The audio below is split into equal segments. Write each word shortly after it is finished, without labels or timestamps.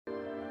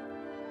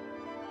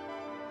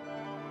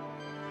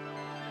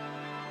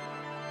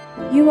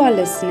You are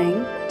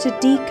listening to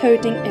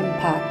Decoding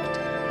Impact,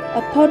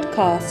 a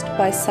podcast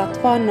by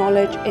Sattva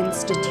Knowledge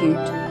Institute,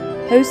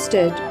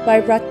 hosted by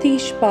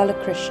Ratish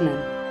Balakrishnan.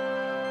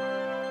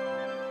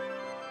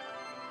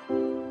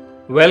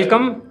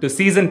 Welcome to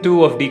Season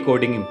 2 of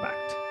Decoding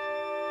Impact.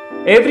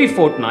 Every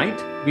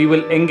fortnight, we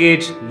will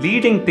engage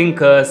leading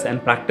thinkers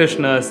and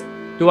practitioners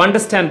to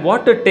understand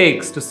what it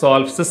takes to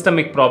solve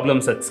systemic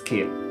problems at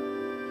scale.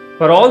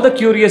 For all the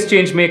curious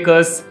change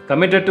makers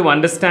committed to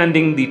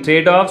understanding the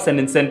trade-offs and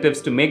incentives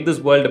to make this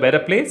world a better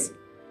place,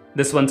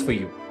 this one's for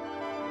you.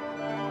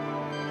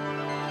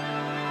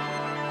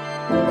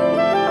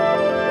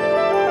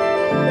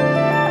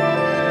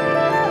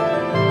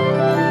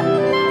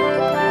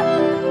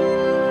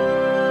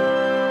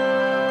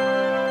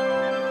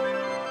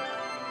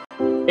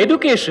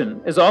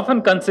 Education is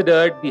often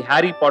considered the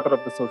Harry Potter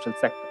of the social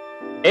sector.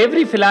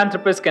 Every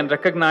philanthropist can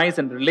recognize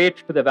and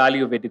relate to the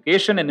value of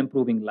education in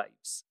improving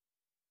lives.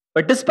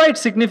 But despite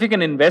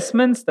significant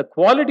investments, the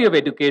quality of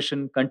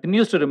education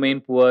continues to remain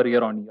poor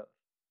year on year.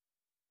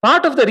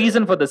 Part of the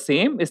reason for the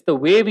same is the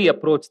way we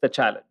approach the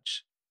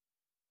challenge.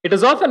 It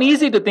is often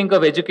easy to think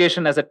of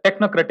education as a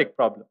technocratic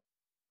problem,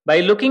 by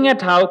looking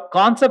at how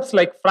concepts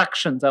like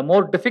fractions are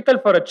more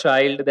difficult for a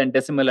child than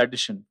decimal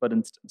addition, for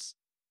instance.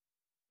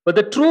 But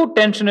the true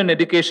tension in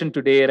education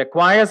today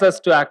requires us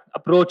to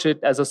approach it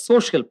as a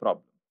social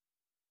problem.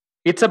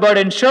 It's about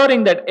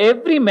ensuring that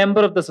every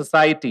member of the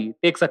society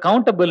takes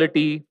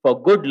accountability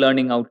for good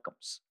learning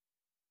outcomes.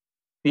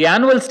 The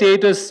Annual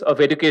Status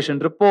of Education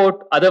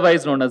Report,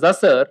 otherwise known as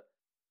ASER,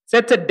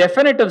 sets a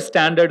definitive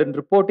standard in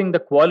reporting the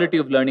quality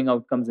of learning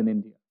outcomes in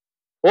India.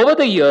 Over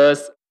the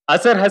years,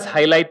 ASER has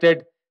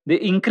highlighted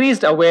the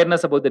increased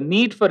awareness about the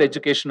need for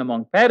education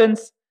among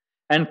parents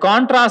and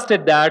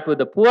contrasted that with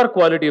the poor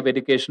quality of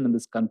education in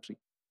this country.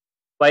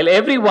 While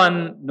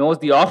everyone knows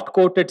the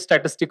oft-quoted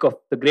statistic of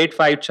the grade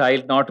 5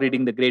 child not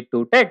reading the grade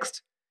 2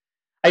 text,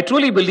 I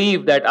truly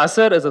believe that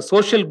ASER is a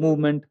social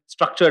movement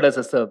structured as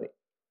a survey.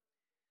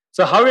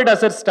 So how did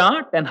ASER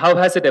start and how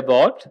has it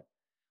evolved?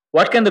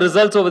 What can the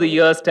results over the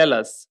years tell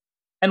us?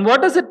 And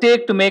what does it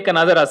take to make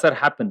another ASER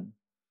happen?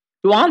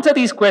 To answer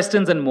these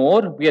questions and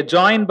more, we are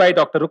joined by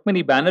Dr.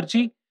 Rukmini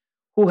Banerji,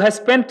 who has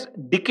spent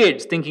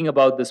decades thinking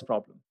about this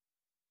problem.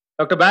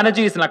 Dr.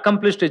 Banerji is an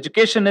accomplished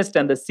educationist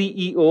and the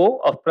CEO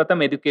of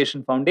Pratham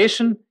Education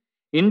Foundation,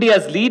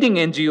 India's leading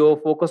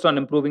NGO focused on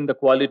improving the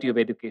quality of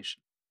education.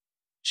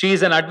 She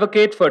is an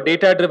advocate for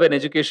data-driven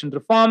education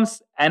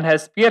reforms and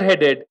has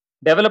spearheaded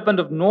development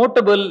of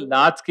notable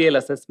large-scale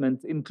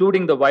assessments,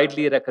 including the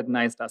widely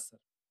recognized ASER.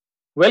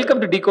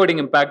 Welcome to Decoding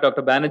Impact,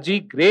 Dr.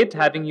 Banerji. Great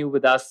having you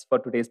with us for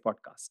today's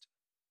podcast.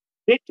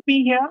 Great to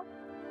be here.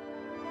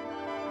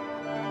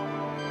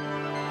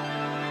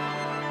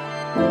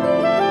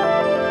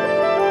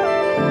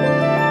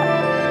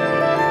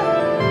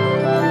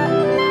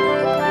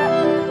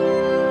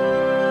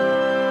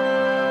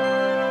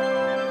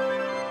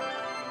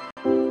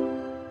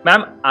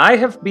 Ma'am, I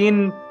have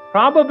been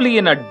probably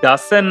in a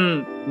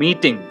dozen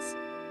meetings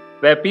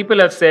where people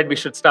have said we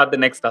should start the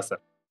next ASER,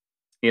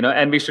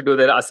 and we should do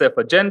the ASER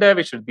for gender,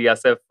 we should be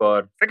ASER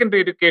for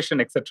secondary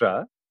education,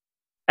 etc.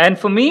 And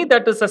for me,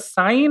 that is a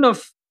sign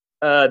of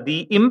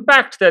the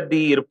impact that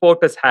the report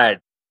has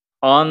had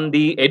on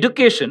the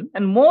education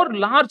and more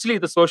largely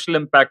the social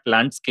impact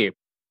landscape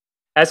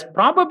as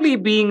probably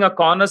being a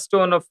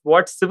cornerstone of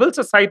what civil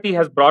society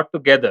has brought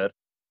together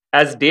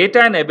as data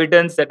and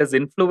evidence that has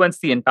influenced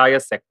the entire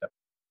sector.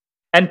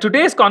 And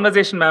today's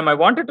conversation, ma'am, I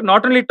wanted to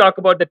not only talk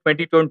about the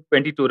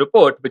 2022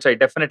 report, which I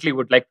definitely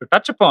would like to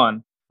touch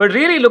upon, but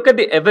really look at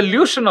the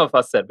evolution of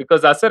ASER,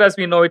 because ASER, as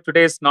we know it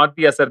today, is not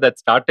the ASER that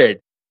started.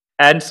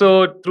 And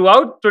so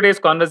throughout today's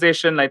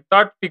conversation, I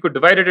thought we could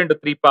divide it into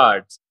three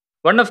parts.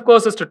 One, of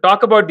course, is to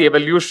talk about the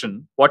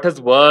evolution, what has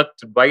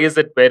worked, why is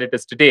it where it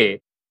is today.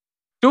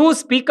 Two,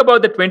 speak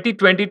about the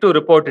 2022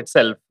 report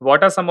itself.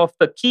 What are some of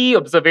the key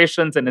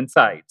observations and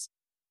insights?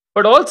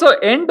 But also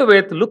end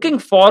with looking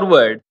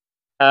forward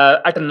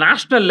at a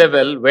national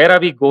level, where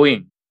are we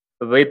going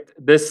with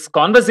this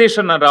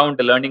conversation around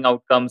the learning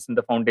outcomes in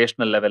the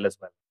foundational level as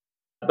well.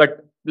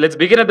 But let's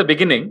begin at the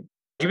beginning.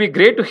 It will be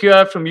great to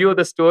hear from you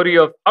the story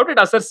of how did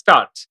ASER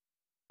start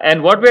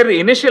and what were the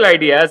initial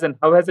ideas and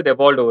how has it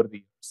evolved over the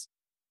years?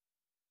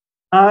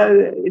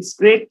 It's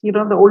great.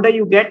 The older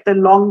you get, the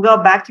longer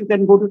back you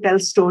can go to tell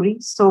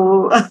stories.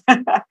 So,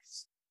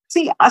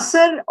 see,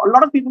 ASER, a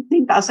lot of people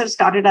think ASER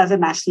started as a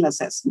national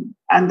assessment,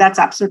 and that's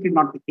absolutely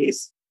not the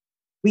case.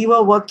 We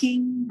were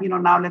working,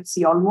 now let's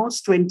see,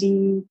 almost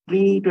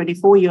 23,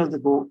 24 years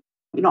ago.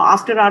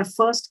 After our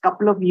first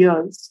couple of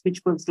years, which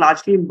was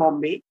largely in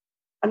Bombay,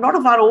 a lot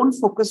of our own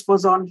focus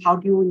was on how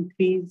do you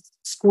increase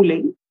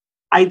schooling,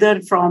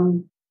 either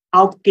from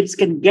how kids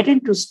can get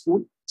into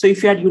school. So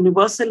if you had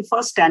universal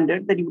first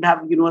standard, then you would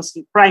have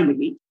universal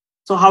primary.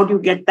 So how do you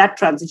get that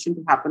transition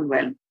to happen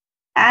well?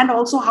 And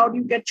also, how do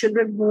you get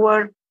children who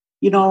were,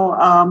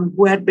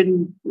 who had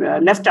been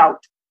left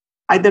out,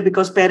 either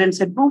because parents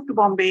had moved to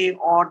Bombay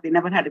or they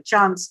never had a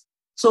chance.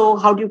 So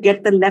how do you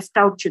get the left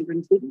out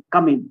children to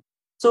come in?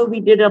 So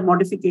we did a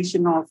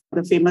modification of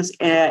the famous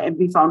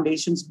MB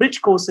Foundation's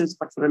bridge courses,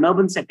 but for an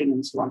urban setting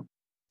and so on.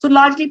 So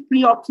largely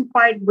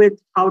preoccupied with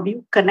how do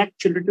you connect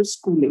children to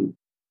schooling.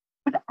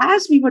 But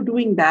as we were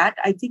doing that,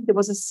 I think there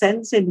was a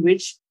sense in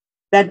which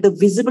that the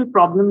visible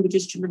problem, which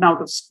is children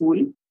out of school,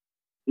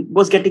 it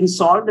was getting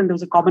solved, and there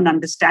was a common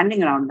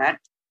understanding around that.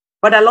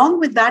 But along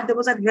with that, there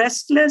was a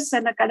restless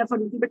and a kind of a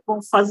little bit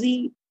more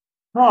fuzzy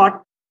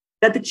thought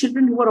that the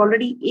children who were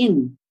already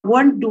in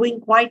weren't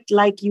doing quite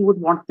like you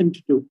would want them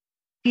to do.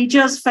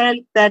 Teachers felt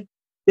that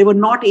they were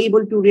not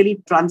able to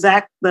really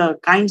transact the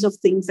kinds of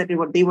things that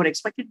they were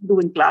expected to do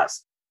in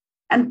class.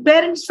 And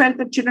parents felt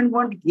that children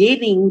weren't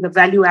gaining the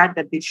value add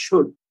that they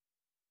should.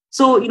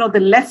 So, the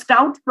left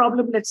out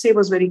problem, let's say,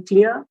 was very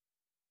clear,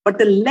 but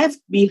the left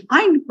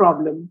behind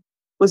problem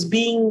was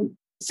being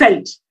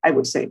felt, I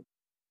would say.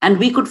 And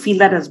we could feel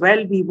that as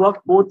well. We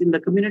worked both in the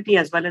community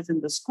as well as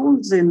in the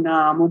schools in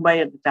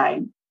Mumbai at the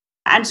time.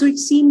 And so it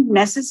seemed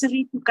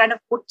necessary to kind of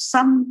put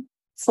some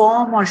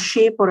form or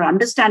shape or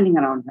understanding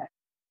around that.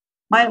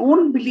 My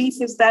own belief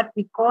is that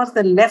because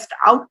the left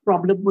out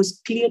problem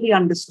was clearly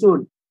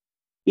understood,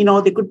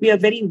 there could be a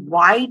very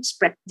wide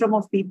spectrum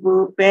of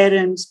people,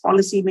 parents,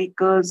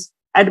 policymakers,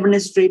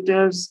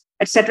 administrators,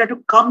 etc., to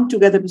come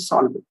together to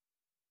solve it.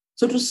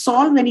 So to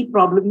solve any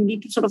problem, you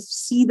need to sort of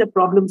see the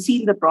problem,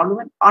 feel the problem,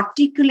 and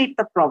articulate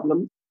the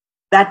problem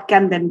that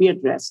can then be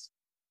addressed.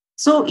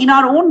 So in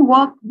our own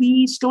work,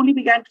 we slowly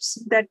began to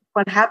see that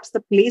perhaps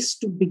the place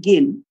to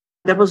begin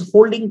that was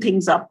holding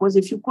things up was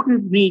if you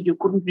couldn't read, you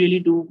couldn't really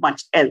do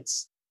much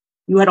else.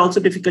 You had also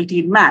difficulty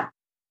in math.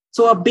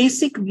 So a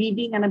basic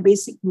reading and a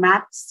basic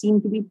math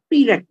seemed to be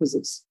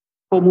prerequisites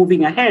for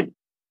moving ahead.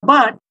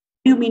 But what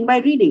do you mean by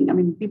reading? I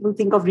mean, people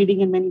think of reading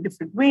in many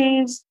different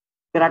ways.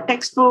 There are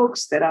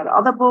textbooks, there are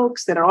other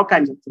books, there are all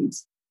kinds of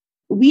things.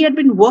 We had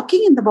been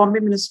working in the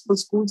Bombay Municipal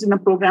Schools in a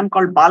program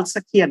called Bal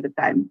Sakhi at the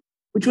time,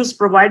 which was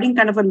providing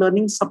kind of a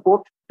learning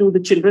support to the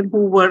children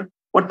who were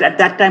what at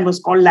that time was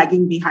called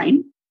lagging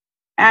behind.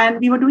 And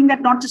we were doing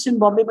that not just in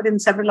Bombay, but in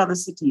several other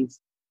cities.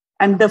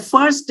 And the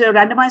first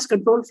randomized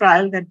control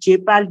trial that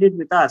JPAL did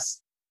with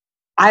us,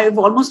 I have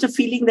almost a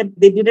feeling that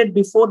they did it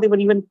before they were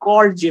even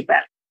called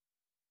JPAL,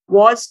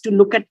 was to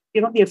look at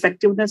the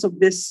effectiveness of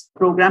this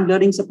program,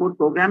 learning support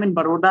program in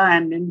Baroda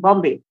and in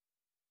Bombay.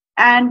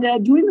 And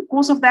during the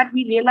course of that,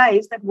 we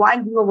realized that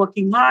while we were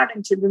working hard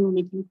and children were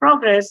making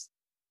progress,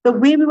 the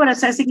way we were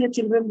assessing the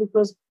children, which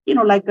was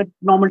like a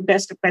normal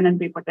test, a pen and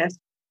paper test,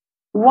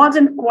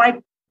 wasn't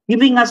quite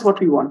giving us what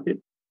we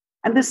wanted.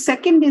 And the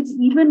second is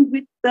even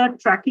with the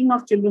tracking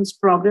of children's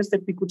progress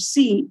that we could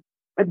see,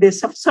 but there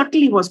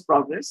certainly was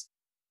progress,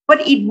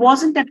 but it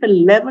wasn't at the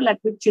level at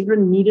which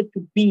children needed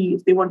to be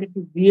if they wanted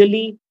to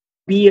really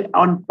be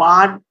on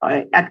par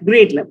at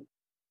grade level.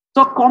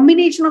 So a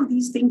combination of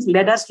these things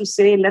led us to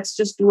say, let's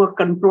just do a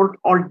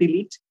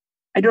Control-Alt-Delete.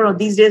 I don't know,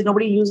 these days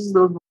nobody uses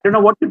those. I don't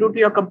know what to do to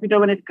your computer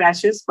when it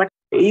crashes, but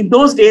in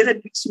those days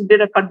at least we did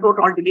a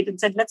Control-Alt-Delete and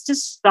said, let's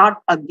just start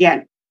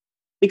again.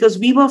 Because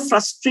we were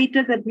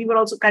frustrated that we were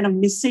also kind of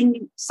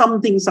missing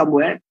something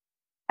somewhere.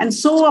 And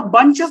so a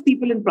bunch of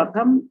people in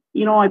Pratham,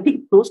 I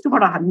think close to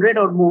about 100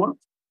 or more,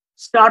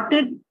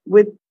 started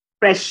with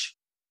fresh.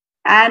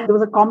 And there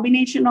was a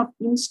combination of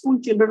in-school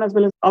children as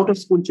well as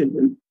out-of-school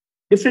children,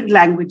 different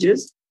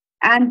languages.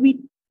 And we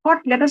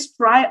thought, let us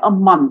try a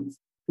month.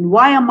 And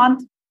why a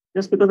month?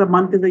 Just because a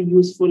month is a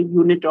useful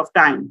unit of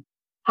time.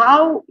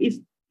 How if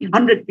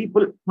 100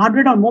 people,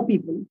 100 or more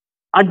people,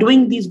 are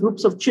doing these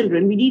groups of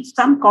children, we need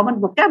some common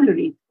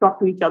vocabulary to talk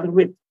to each other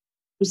with,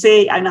 to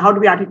say, and how do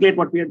we articulate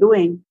what we are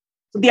doing?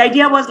 So the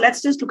idea was,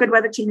 let's just look at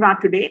where the children are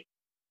today.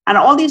 And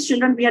all these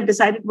children we had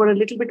decided were a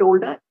little bit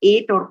older,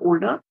 8 or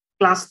older,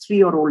 class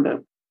 3 or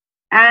older.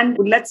 And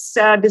let's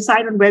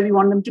decide on where we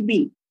want them to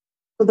be.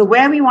 So the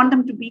where we want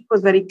them to be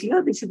was very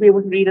clear. They should be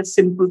able to read a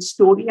simple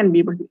story and be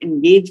able to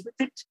engage with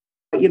it,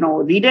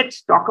 read it,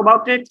 talk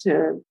about it,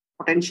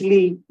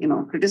 potentially,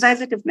 criticize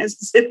it if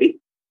necessary.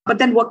 But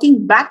then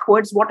working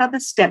backwards, what are the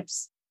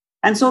steps?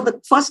 And so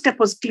the first step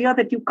was clear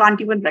that you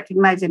can't even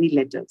recognize any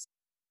letters.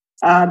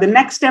 The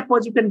next step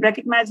was you can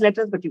recognize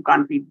letters, but you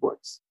can't read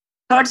words.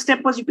 Third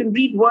step was you can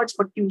read words,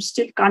 but you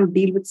still can't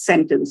deal with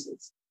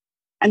sentences.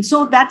 And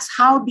so that's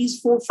how these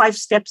 4 or 5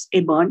 steps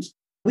emerged.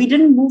 We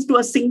didn't move to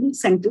a single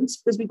sentence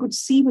because we could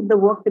see with the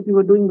work that we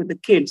were doing with the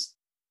kids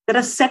that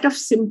a set of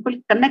simple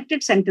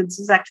connected sentences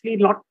is actually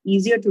a lot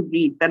easier to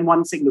read than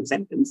one single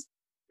sentence,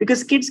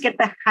 because kids get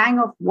the hang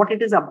of what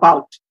it is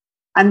about.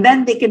 And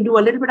then they can do a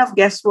little bit of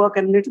guesswork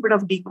and a little bit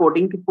of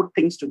decoding to put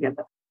things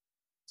together.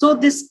 So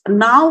this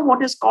now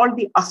what is called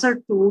the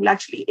ASER tool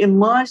actually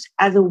emerged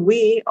as a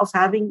way of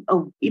having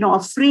a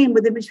frame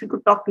within which we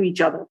could talk to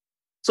each other.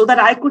 So that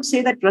I could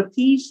say that,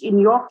 Ratish, in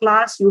your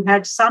class, you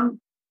had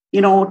some,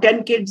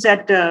 10 kids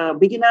at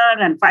beginner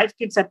and 5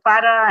 kids at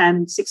para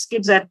and 6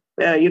 kids at,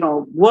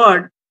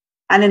 word.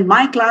 And in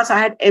my class, I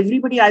had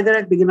everybody either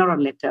at beginner or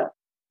letter.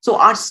 So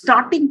our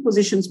starting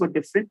positions were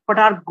different, but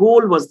our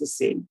goal was the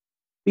same.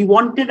 We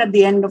wanted at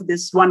the end of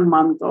this 1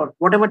 month or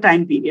whatever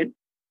time period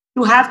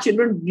to have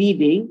children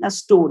reading a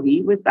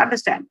story with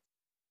understanding.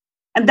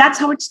 And that's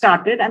how it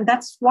started. And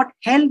that's what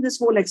held this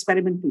whole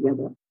experiment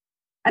together.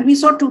 And we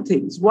saw two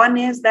things. One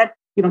is that,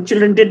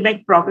 children did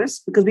make progress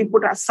because we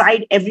put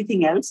aside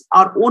everything else,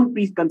 our own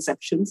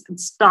preconceptions, and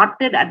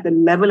started at the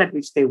level at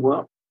which they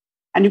were.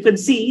 And you can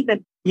see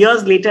that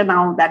years later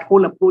now, that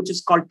whole approach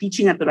is called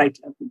teaching at the right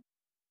level.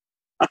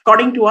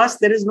 According to us,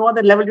 there is no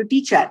other level to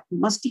teach at. You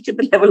must teach at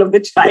the level of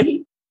the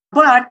child.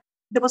 But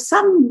there were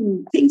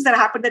some things that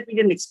happened that we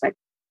didn't expect.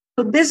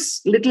 So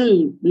this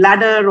little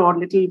ladder or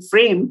little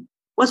frame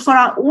was for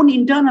our own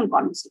internal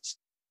conversation.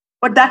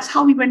 But that's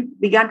how we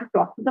began to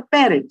talk to the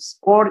parents,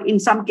 or in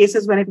some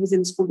cases when it was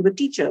in school, to the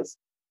teachers.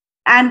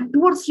 And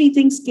 2 or 3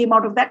 things came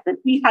out of that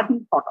we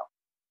hadn't thought of.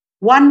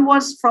 One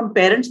was from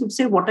parents who'd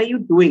say, what are you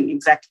doing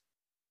exactly?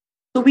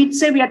 So we'd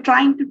say, we are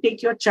trying to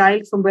take your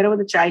child from wherever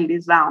the child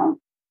is now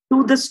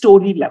to the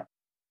story level.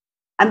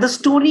 And the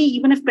story,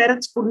 even if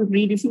parents couldn't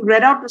read, if you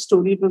read out the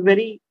story, it was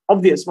very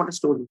obvious what a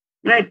story,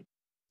 right?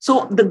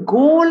 So the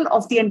goal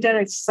of the entire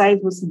exercise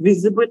was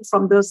visible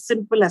from the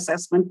simple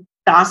assessment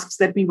tasks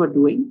that we were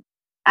doing.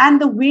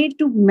 And the way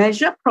to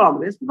measure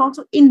progress was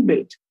also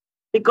inbuilt,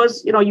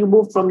 because you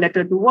moved from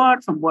letter to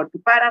word, from word to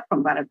para,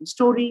 from para to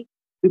story.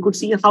 We could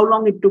see how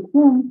long it took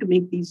whom to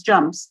make these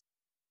jumps.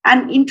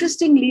 And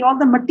interestingly, all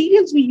the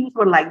materials we used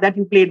were like that.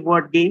 You played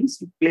word games,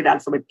 you played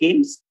alphabet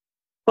games.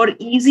 For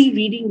easy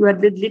reading, you had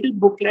little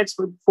booklets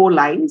with 4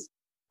 lines,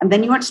 and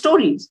then you had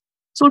stories.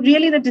 So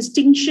really the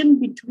distinction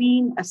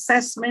between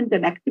assessment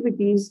and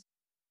activities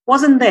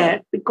wasn't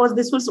there, because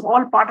this was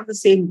all part of the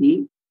same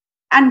deal.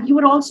 And you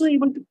were also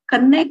able to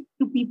connect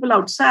to people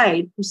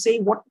outside to say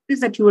what it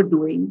is that you are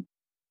doing,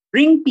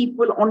 bring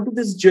people onto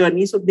this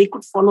journey so they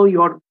could follow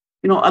your,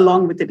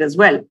 along with it as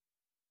well.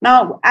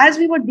 Now, as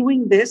we were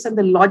doing this, and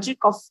the logic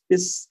of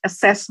this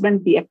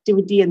assessment, the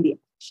activity and the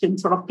action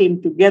sort of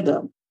came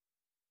together,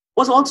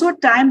 was also a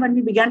time when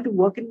we began to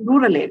work in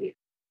rural areas.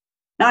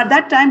 Now, at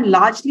that time,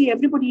 largely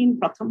everybody in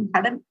Pratham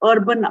had an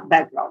urban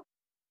background.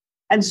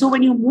 And so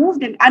when you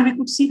moved in, and we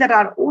could see that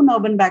our own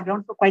urban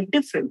backgrounds were quite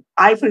different.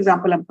 I, for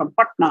example, am from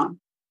Patna.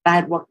 I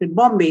had worked in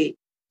Bombay.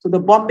 So the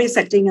Bombay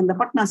setting and the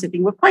Patna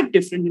setting were quite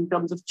different in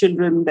terms of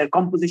children, their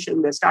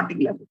composition, their starting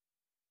level.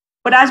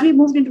 But as we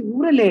moved into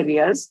rural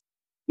areas,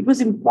 it was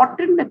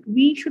important that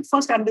we should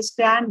first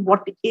understand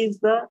what is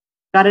the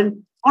current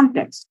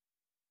context.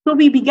 So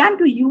we began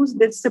to use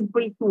this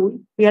simple tool.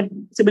 We had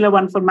a similar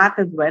one for math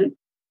as well,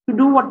 to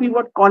do what we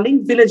were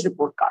calling village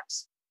report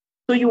cards.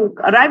 So you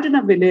arrived in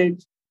a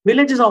village.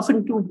 Village is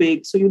often too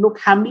big. So you look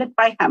hamlet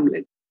by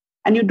hamlet,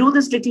 and you do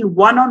this little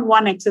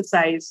one-on-one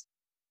exercise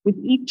with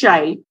each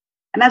child.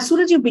 And as soon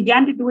as you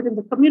began to do it in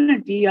the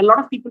community, a lot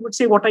of people would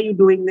say, what are you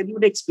doing? Then you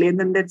would explain.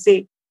 Then they'd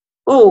say,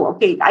 oh,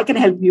 okay, I can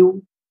help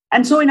you.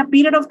 And so in a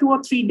period of 2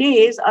 or 3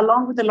 days,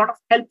 along with a lot of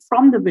help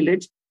from the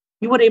village,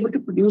 you were able to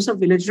produce a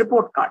village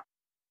report card,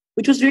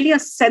 which was really a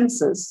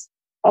census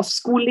of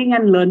schooling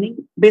and learning,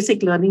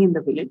 basic learning in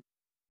the village.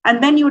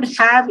 And then you would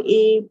have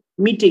a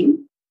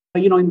meeting,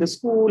 in the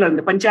school or in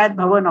the Panchayat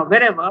Bhavan or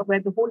wherever, where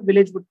the whole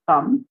village would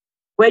come,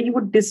 where you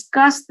would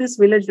discuss this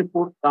village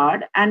report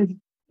card and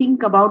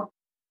think about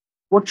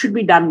what should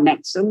be done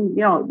next. And,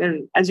 there,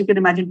 as you can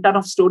imagine, a ton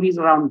of stories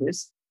around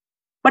this.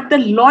 But the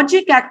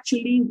logic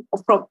actually,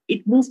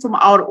 it moved from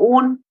our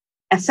own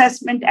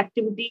assessment,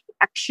 activity,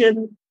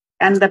 action,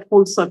 and that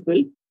whole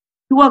circle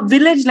to a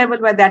village level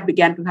where that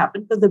began to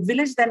happen, because the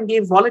village then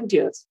gave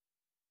volunteers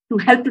to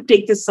help to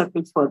take this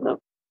circle further.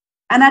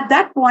 And at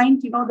that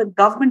point, the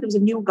government, was a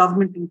new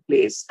government in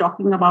place,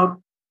 talking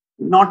about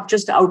not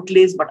just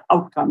outlays, but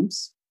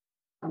outcomes.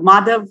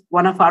 Madhav,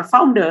 one of our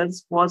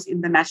founders, was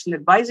in the National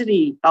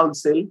Advisory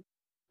Council,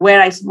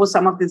 where I suppose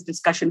some of this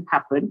discussion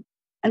happened.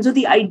 And so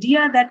the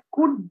idea that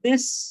could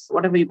this,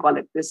 whatever you call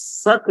it, this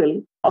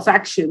circle of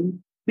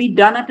action be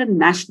done at a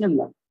national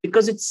level,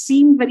 because it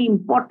seemed very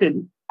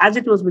important, as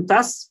it was with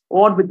us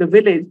or with the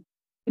village.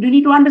 You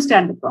need to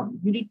understand the problem.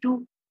 You need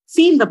to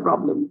feel the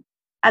problem.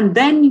 And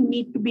then you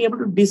need to be able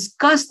to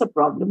discuss the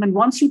problem. And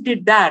once you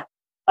did that,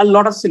 a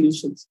lot of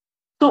solutions.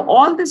 So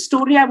all this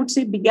story, I would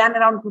say, began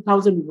around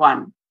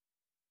 2001.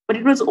 But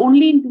it was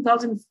only in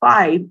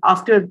 2005,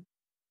 after,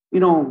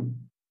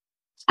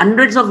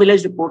 hundreds of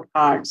village report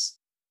cards,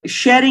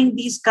 sharing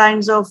these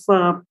kinds of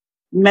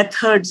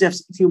methods,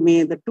 if you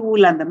may, the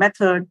tool and the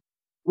method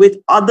with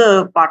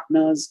other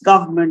partners,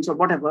 governments or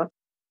whatever,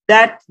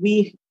 that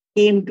we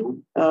came to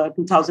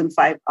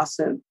 2005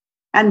 ASER.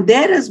 And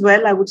there as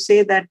well, I would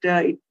say that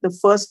the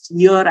first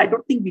year, I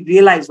don't think we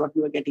realized what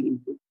we were getting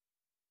into.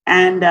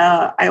 And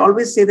I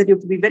always say that you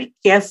have to be very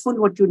careful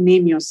what you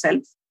name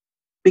yourself,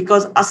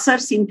 because ASER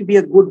seemed to be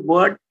a good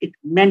word. It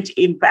meant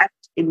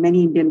impact in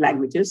many Indian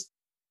languages.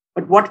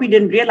 But what we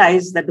didn't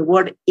realize that the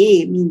word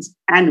A means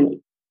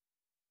annual.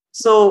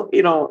 So,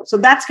 so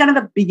that's kind of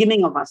the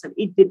beginning of ASER.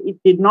 It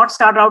did not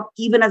start out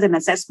even as an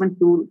assessment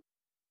tool.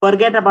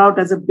 Forget about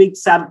as a big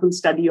sample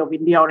study of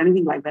India or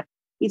anything like that.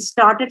 It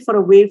started for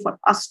a way for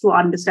us to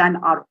understand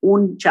our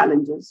own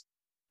challenges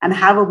and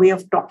have a way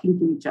of talking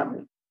to each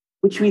other,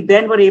 which we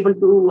then were able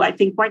to, I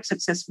think, quite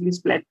successfully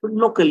spread to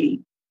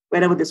locally,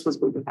 wherever this was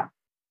going to happen.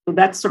 So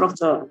that's sort of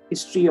the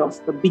history of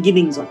the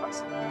beginnings of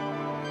us.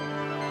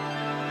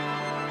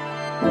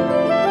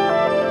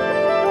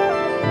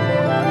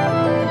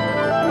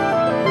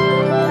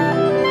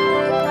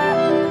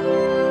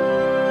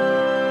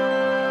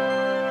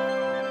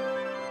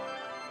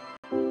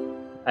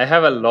 I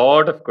have a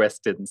lot of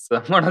questions. So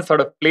I'm going to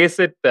sort of place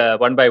it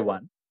one by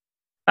one.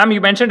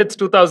 You mentioned it's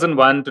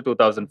 2001 to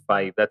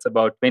 2005. That's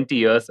about 20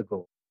 years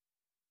ago.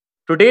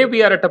 Today,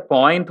 we are at a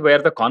point where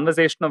the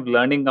conversation of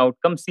learning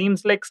outcome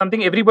seems like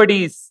something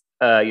everybody's,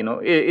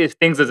 if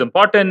thinks is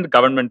important,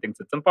 government thinks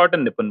it's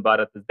important, Nipun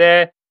Bharat is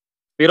there.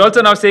 We're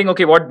also now saying,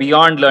 okay, what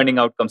beyond learning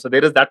outcomes? So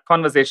there is that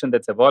conversation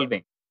that's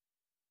evolving.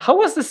 How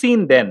was the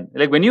scene then?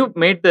 Like when you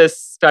made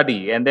this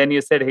study and then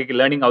you said, hey,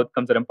 learning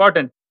outcomes are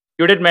important,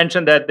 you did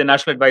mention that the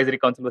National Advisory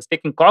Council was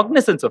taking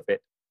cognizance of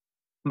it.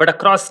 But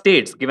across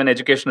states, given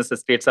education is a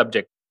state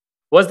subject,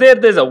 was there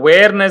this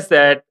awareness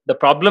that the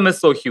problem is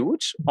so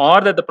huge or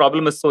that the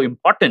problem is so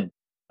important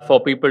for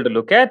people to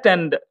look at?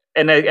 Again,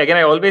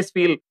 I always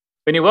feel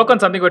when you work on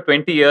something for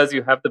 20 years,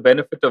 you have the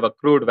benefit of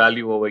accrued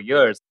value over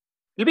years.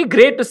 It'll be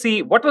great to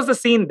see what was the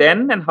scene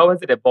then and how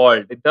has it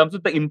evolved in terms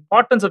of the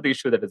importance of the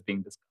issue that is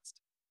being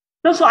discussed.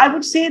 No, so I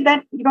would say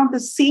that, the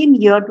same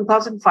year,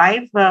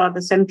 2005,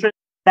 the central,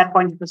 at that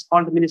point it was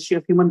called the Ministry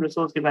of Human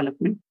Resource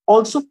Development,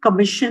 also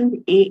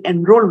commissioned a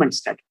enrollment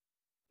study,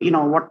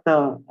 what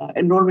the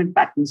enrollment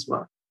patterns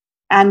were.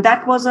 And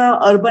that was a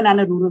urban and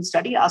a rural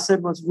study.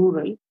 ASER was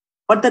rural.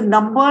 But the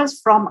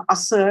numbers from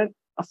ASER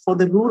for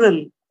the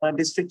rural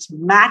districts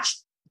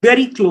matched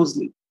very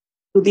closely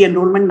to the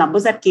enrollment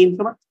numbers that came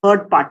from a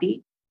third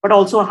party, but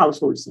also a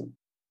household survey.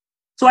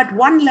 So at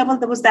one level,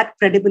 there was that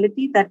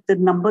credibility that the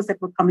numbers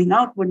that were coming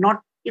out were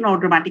not,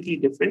 dramatically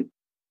different.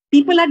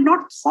 People had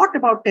not thought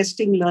about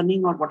testing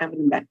learning or whatever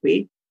in that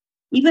way.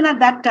 Even at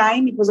that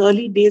time, it was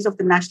early days of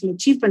the National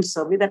Achievement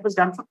Survey that was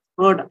done from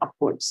third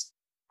upwards.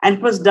 And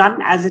it was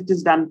done as it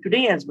is done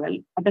today as well,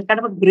 at a kind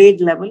of a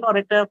grade level or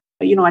at a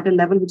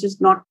level which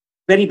is not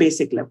very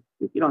basic level.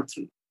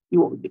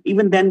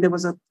 Even then, there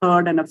was a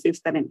third and a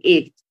fifth and an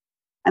eighth.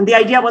 And the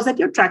idea was that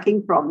you're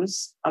tracking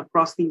progress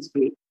across these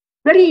grades.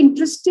 Very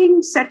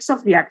interesting sets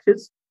of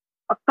reactions.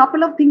 A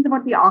couple of things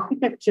about the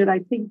architecture, I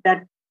think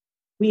that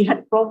we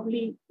had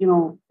probably,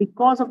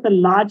 because of the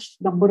large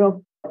number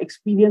of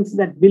experiences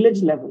at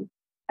village level,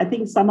 I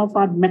think some of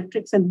our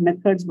metrics and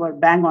methods were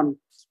bang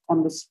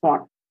on the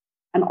spot.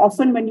 And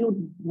often when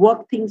you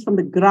work things from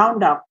the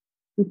ground up,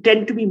 you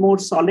tend to be more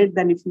solid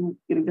than if you,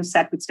 just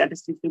sat with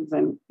statisticians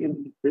and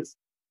this.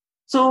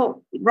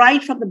 So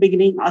right from the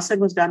beginning, ASER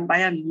was done by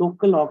a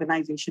local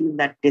organization in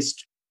that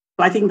district.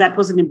 So I think that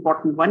was an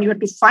important one. You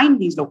had to find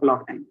these local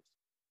organizations.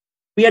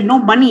 We had no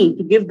money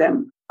to give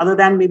them other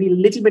than maybe a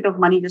little bit of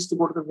money just to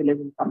go to the village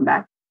and come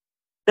back.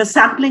 The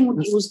sampling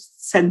would use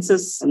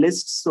census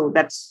lists. So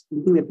that's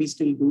something that we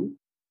still do.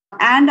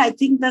 And I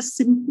think the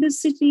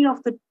simplicity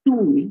of the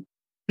tool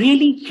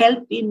really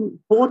helped in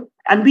both.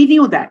 And we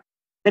knew that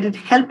it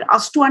helped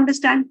us to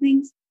understand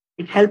things.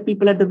 It helped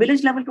people at the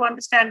village level to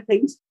understand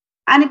things.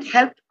 And it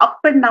helped up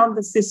and down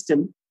the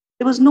system.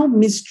 There was no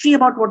mystery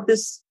about what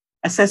this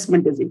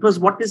assessment is. It was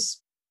what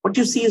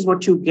you see is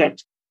what you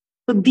get.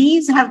 So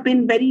these have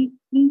been very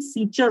key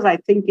features, I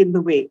think, in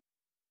the way.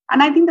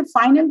 And I think the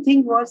final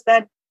thing was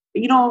that,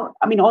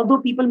 although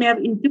people may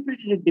have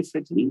interpreted it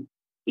differently,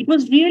 it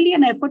was really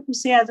an effort to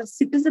say, as a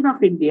citizen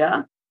of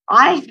India,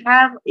 I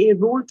have a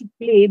role to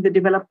play in the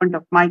development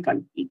of my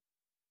country.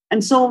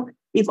 And so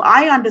if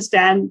I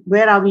understand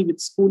where are we with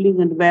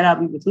schooling and where are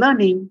we with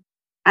learning,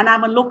 and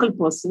I'm a local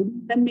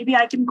person, then maybe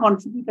I can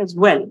contribute as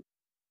well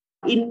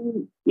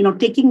in,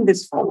 taking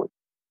this forward.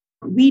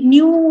 We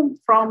knew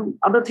from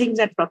other things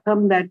at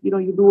Pratham that,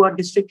 you do a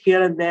district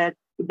here and there,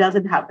 it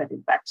doesn't have that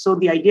impact. So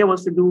the idea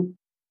was to do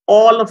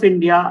all of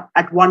India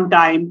at one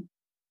time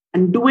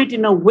and do it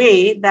in a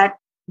way that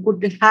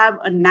would have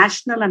a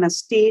national and a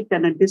state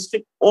and a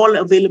district all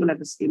available at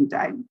the same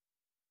time.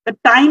 The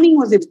timing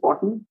was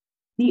important.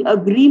 The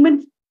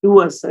agreement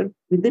to ASER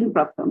within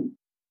Pratham,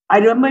 I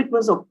remember it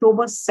was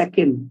October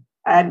 2nd,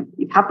 and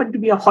it happened to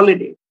be a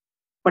holiday,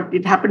 but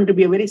it happened to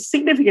be a very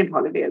significant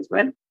holiday as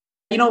well.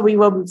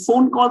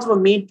 Phone calls were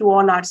made to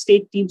all our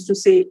state teams to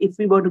say, if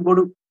we were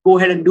to go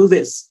ahead and do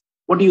this,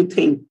 what do you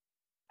think?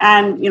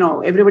 And,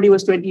 everybody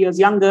was 20 years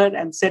younger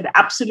and said,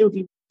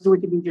 absolutely, do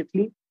it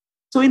immediately.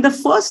 So in the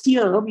first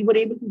year, we were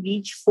able to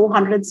reach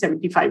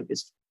 475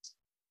 districts.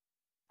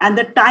 And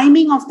the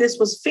timing of this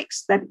was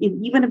fixed that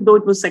even though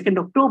it was 2nd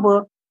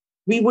October,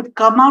 we would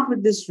come out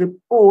with this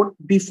report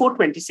before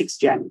 26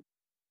 January.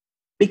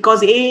 Because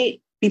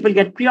people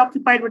get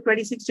preoccupied with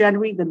 26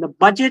 January, then the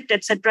budget,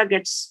 etc.,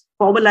 gets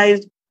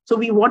formalized. So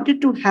we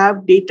wanted to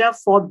have data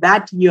for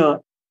that year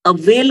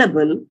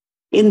available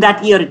in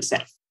that year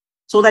itself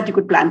so that you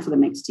could plan for the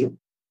next year.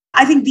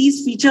 I think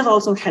these features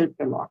also helped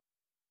a lot.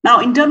 Now,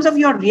 in terms of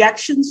your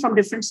reactions from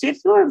different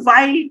states, there were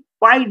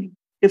wide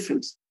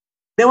difference.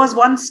 There was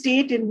one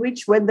state in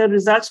which when the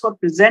results were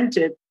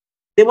presented,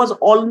 there was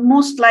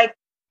almost like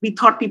we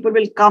thought people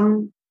will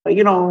come,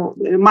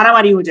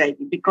 maramari ho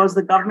jayegi, because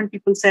the government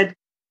people said,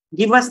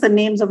 give us the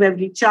names of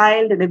every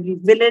child and every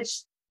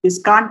village. This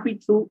can't be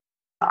true.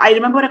 I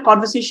remember a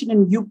conversation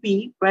in UP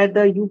where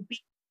the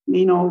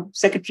UP,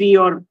 secretary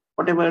or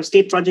whatever,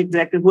 state project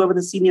director, whoever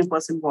the senior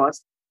person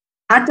was,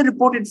 had the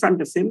report in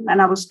front of him,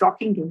 and I was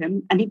talking to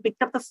him, and he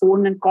picked up the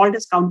phone and called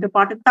his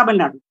counterpart in Tamil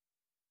Nadu.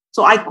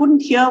 So I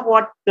couldn't hear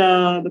what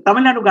the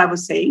Tamil Nadu guy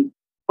was saying,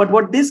 but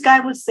what this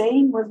guy was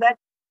saying was that,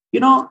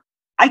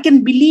 I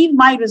can believe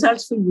my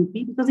results for UP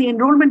because the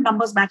enrollment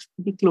numbers match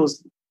pretty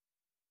closely.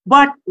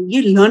 But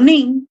you're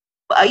learning,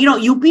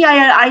 UP,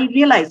 I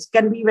realize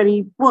can be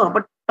very poor,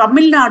 but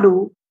Tamil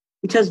Nadu,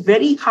 which has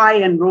very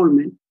high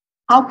enrollment,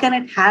 how can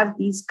it have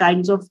these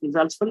kinds of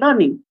results for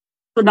learning?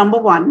 So number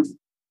one,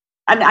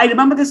 and I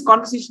remember this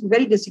conversation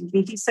very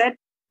distinctly, he said,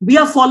 we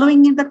are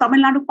following in the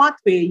Tamil Nadu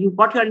pathway. You've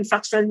got your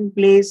infrastructure in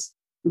place,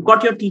 you've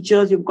got your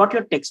teachers, you've got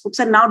your textbooks,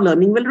 and now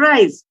learning will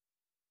rise.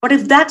 But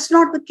if that's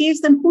not the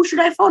case, then who should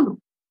I follow?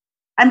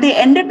 And they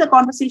ended the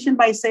conversation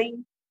by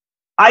saying,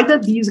 either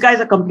these guys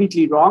are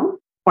completely wrong,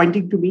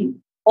 pointing to me,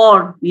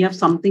 or we have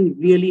something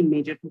really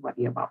major to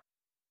worry about.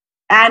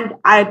 And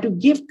I had to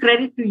give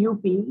credit to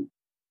UP.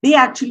 They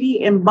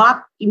actually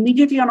embarked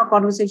immediately on a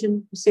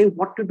conversation to say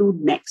what to do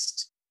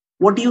next.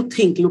 What do you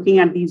think looking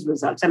at these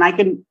results? And I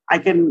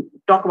can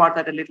talk about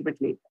that a little bit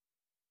later.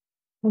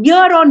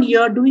 Year on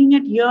year, doing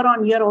it year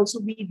on year, also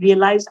we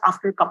realized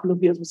after a couple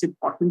of years was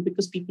important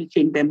because people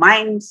changed their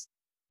minds.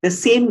 The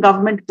same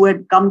government who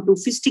had come to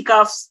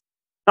fisticuffs,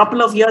 a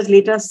couple of years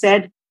later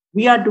said,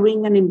 we are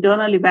doing an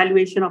internal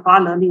evaluation of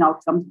our learning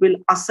outcomes. Will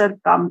ASER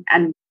come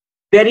and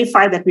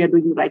verify that we are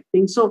doing the right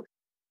thing? So,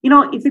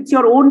 if it's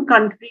your own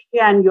country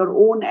and your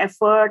own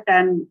effort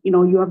and,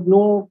 you have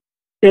no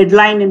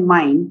deadline in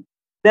mind,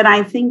 then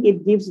I think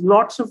it gives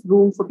lots of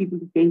room for people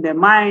to change their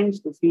minds,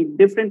 to feel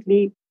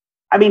differently.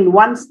 I mean,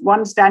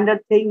 one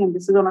standard thing, and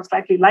this is on a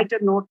slightly lighter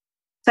note,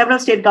 several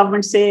state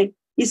governments say,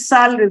 इस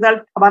साल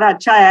result हमारा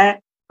अच्छा है,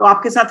 तो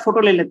आपके साथ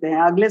photo ले लेते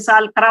हैं. अगले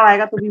साल खराब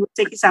आएगा तो we would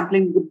say कि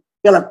sampling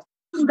गलत.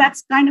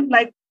 That's kind of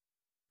like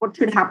what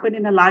should happen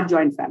in a large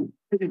joint family.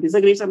 You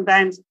disagree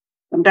sometimes.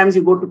 Sometimes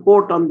you go to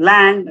court on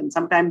land, and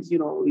sometimes,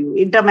 you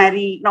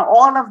intermarry.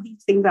 All of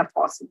these things are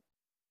possible.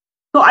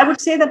 So I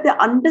would say that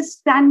the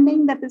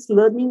understanding that this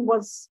learning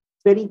was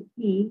very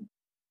key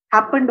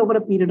happened over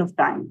a period of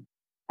time.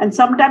 And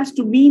sometimes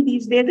to me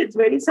these days, it's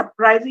very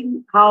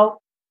surprising how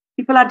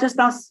people are just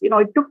now,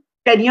 it took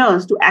 10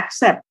 years to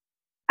accept.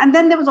 And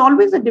then there was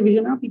always a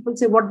division. People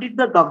say, what did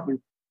the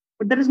government?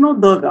 But there is no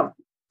the government.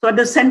 So at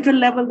the central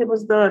level, there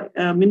was the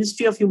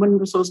Ministry of Human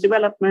Resource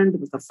Development,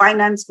 there was the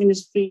Finance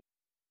Ministry.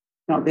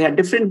 They had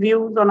different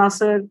views on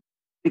ASER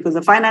because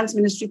the Finance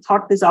Ministry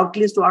thought this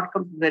outlays to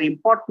outcomes was very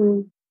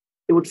important.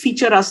 They would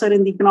feature ASER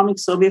in the economic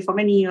survey for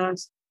many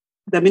years.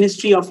 The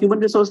Ministry of Human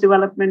Resource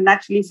Development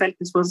naturally felt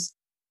this was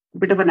a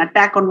bit of an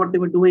attack on what they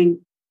were doing.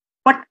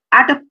 But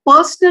at a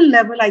personal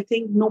level, I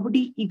think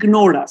nobody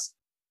ignored us.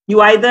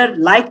 You either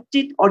liked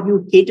it or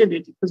you hated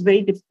it. It was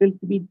very difficult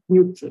to be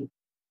neutral.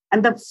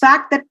 And the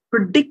fact that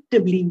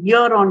predictably,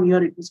 year on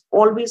year, it was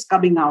always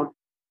coming out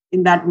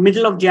in that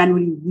middle of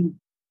January week,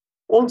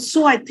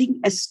 also, I think,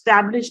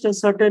 established a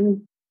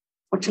certain,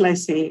 what shall I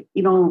say,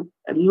 a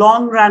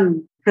long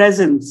run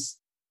presence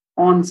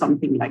on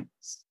something like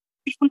this.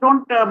 People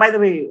don't, by the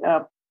way,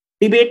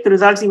 debate the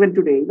results even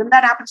today. Even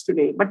that happens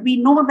today. But we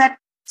know that,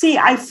 see,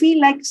 I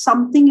feel like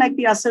something like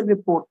the ASER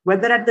report,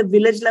 whether at the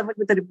village level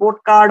with a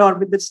report card or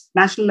with the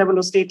national level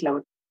or state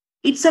level,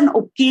 it's an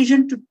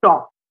occasion to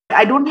talk.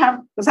 I don't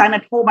have, because I'm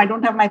at home, I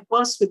don't have my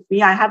purse with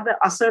me. I have the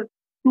ASER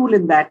tool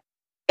in that.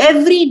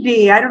 Every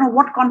day, I don't know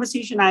what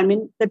conversation I'm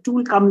in, the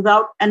tool comes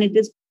out and it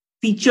is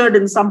featured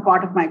in some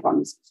part of my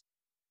conversation.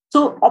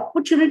 So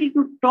opportunity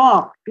to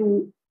talk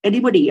to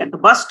anybody at the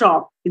bus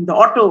stop, in the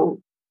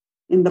auto,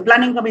 in the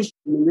planning commission,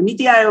 in the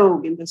Niti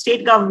Aayog, in the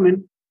state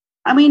government.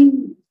 I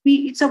mean,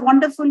 it's a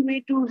wonderful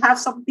way to have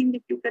something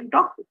that you can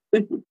talk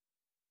to.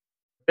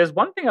 There's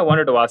one thing I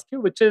wanted to ask you,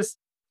 which is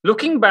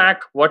looking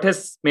back, what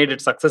has made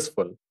it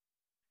successful?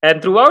 And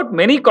throughout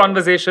many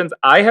conversations,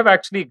 I have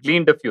actually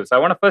gleaned a few. So I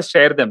want to first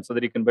share them so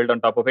that you can build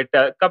on top of it.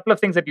 A couple of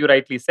things that you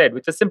rightly said,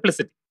 which is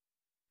simplicity.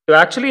 To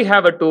actually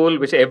have a tool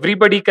which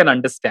everybody can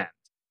understand,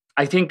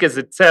 I think is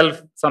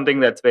itself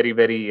something that's very,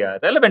 very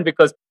relevant,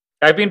 because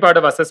I've been part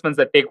of assessments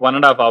that take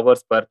 1.5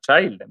 hours per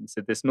child. And so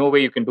there's no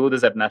way you can do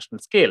this at national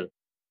scale.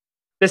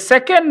 The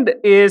second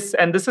is,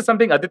 and this is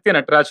something Aditya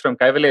Nataraj from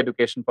Kaivalya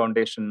Education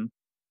Foundation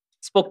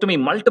spoke to me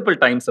multiple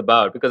times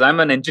about, because I'm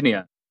an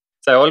engineer.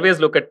 So I always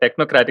look at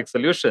technocratic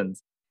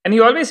solutions. And he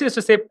always used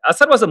to say,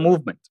 ASER was a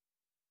movement.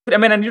 I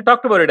mean, and you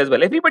talked about it as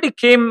well. Everybody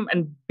came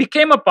and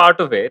became a part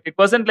of it. It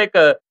wasn't like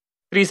a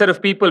three set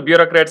of people,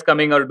 bureaucrats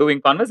coming or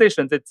doing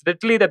conversations. It's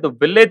literally that the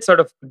village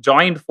sort of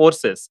joined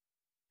forces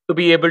to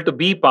be able to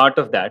be part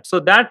of that. So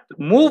that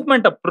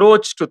movement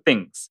approach to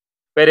things,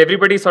 where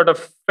everybody sort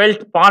of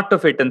felt part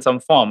of it in some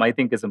form, I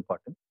think is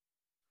important.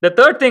 The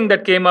third thing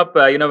that came up,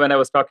 when I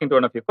was talking to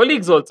one of your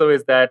colleagues also,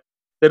 is that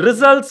the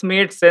results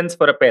made sense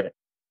for a parent.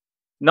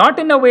 Not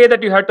in a way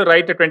that you had to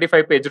write a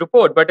 25-page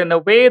report, but in a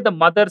way the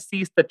mother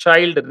sees the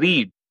child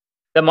read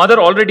The mother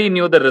already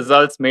knew the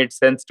results made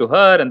sense to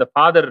her, and the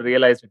father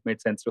realized it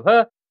made sense to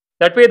her.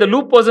 That way, the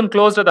loop wasn't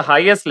closed at the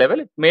highest level.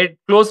 It made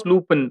closed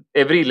loop in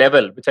every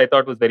level, which I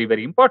thought was very,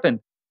 very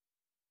important.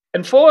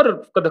 And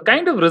for the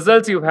kind of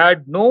results you've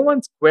had, no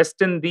one's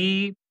questioned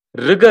the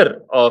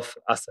rigor of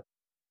ASER.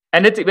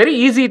 And it's very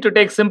easy to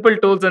take simple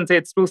tools and say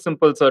it's too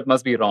simple, so it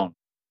must be wrong.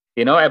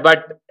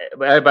 But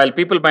while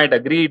people might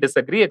agree,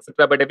 disagree,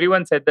 etc., but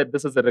everyone said that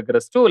this is a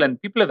rigorous tool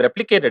and people have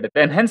replicated it.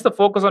 And hence the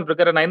focus on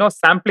rigor. And I know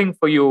sampling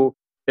for you,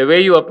 the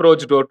way you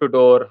approach door to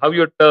door, how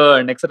you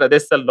turn, etc.,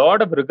 there's a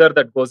lot of rigor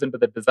that goes into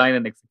the design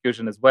and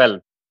execution as well.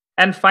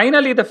 And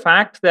finally, the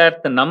fact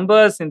that the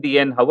numbers in the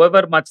end,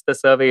 however much the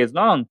survey is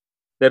long,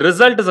 the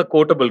result is a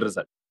quotable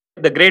result.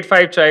 The grade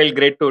 5 child,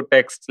 grade 2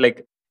 text,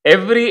 like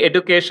every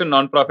education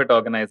nonprofit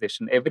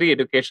organization, every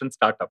education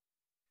startup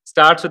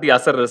starts with the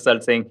ASER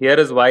result saying, here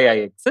is why I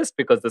exist,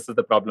 because this is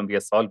the problem we are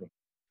solving.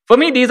 For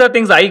me, these are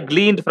things I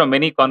gleaned from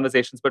many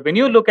conversations. But when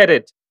you look at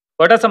it,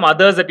 what are some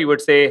others that you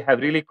would say have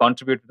really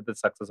contributed to the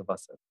success of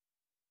ASER?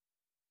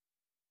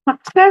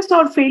 Success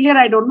or failure,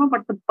 I don't know,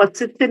 but the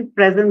persistent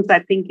presence, I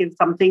think, is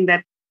something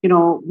that,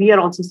 we are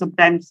also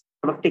sometimes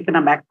sort of taken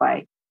aback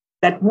by.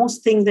 That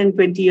most things in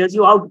 20 years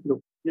you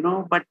outgrow,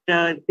 but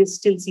this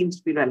still seems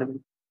to be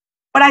relevant.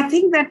 But I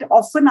think that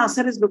often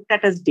ASER is looked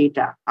at as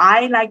data.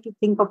 I like to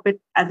think of it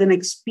as an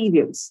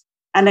experience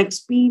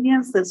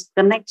that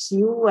connects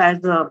you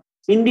as an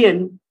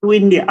Indian to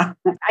India.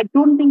 I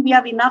don't think we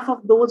have enough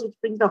of those which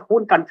brings the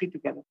whole country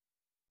together.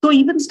 So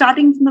even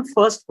starting from the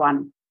first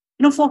one,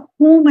 for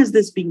whom is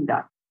this being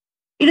done?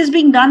 It is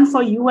being done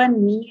for you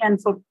and me and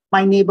for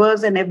my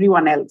neighbors and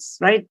everyone else,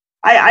 right?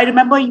 I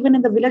remember even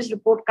in the village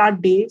report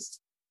card days,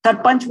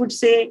 Sarpanch would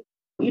say,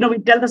 we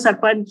tell the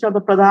Sarpanch or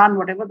the Pradhan,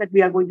 whatever, that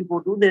we are going to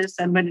go do this.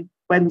 And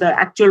when the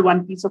actual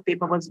one piece of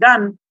paper was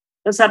done,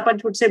 the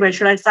Sarpanch would say, where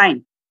should I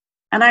sign?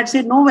 And I'd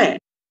say, nowhere.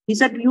 He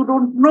said, you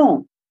don't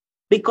know,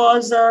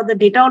 because the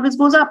data always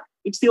goes up.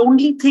 It's the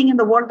only thing in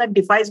the world that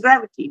defies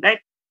gravity, right?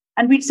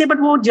 And we'd say, but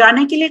wo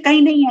jaane ke liye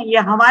kahin nahi hai, ye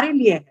hamare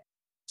liye hai.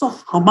 So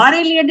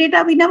hamare liye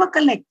data we never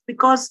collect,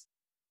 because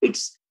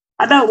it's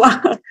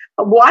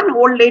one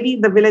old lady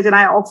in the village, and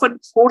I often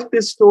quote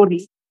this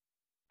story,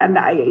 and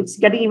it's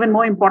getting even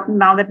more important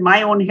now that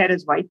my own hair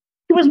is white.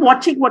 She was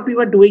watching what we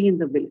were doing in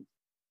the village.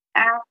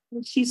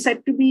 And she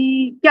said to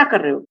me, kya kar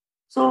rahe ho?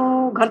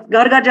 So, ghar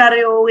ja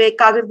rahe ho, ek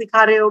kagaz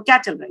dikha rahe ho,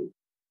 kya chal raha hai?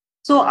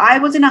 So I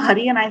was in a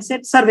hurry and I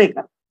said, survey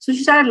kar. So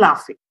she started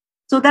laughing.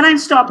 So then I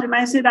stopped and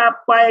I said,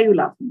 why are you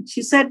laughing?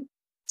 She said,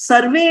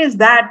 survey is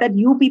that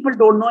you people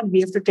don't know and we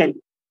have to tell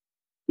you.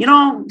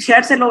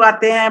 शहर से लोग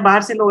आते हैं,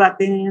 बाहर से लोग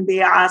आते हैं,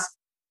 they ask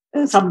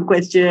some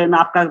question,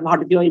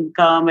 what is your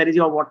income, where is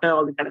your water,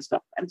 all that kind of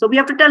stuff. And so we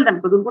have to tell them,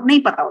 because उनको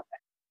नहीं पता होता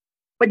है.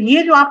 But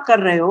ये जो आप कर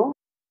रहे हो,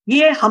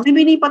 ये हमें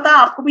भी नहीं पता,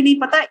 आपको भी नहीं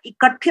पता,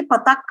 इकट्ठे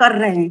पता कर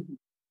रहे हैं.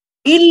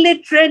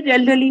 Illiterate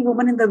elderly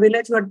woman in the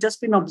village who had just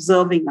been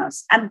observing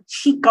us. And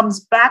she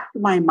comes back to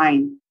my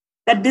mind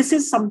that this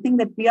is something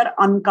that we are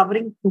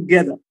uncovering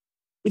together.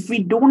 If we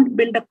don't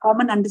build a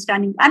common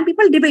understanding, and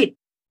people debate,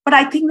 but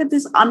I think that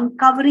this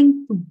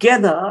uncovering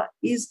together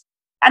is,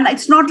 and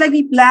it's not like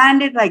we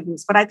planned it like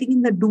this, but I think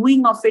in the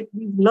doing of it,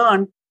 we've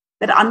learned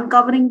that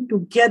uncovering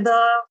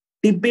together,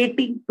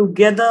 debating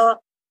together,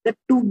 the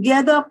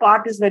together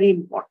part is very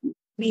important.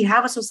 We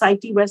have a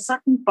society where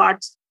certain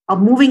parts are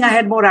moving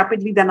ahead more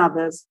rapidly than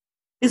others.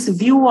 This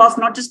view of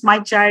not just my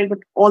child, but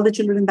all the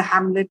children in the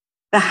hamlet,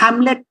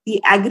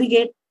 the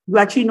aggregate, you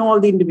actually know all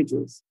the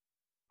individuals.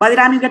 By the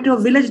time you get to a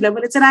village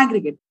level, it's an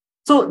aggregate.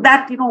 So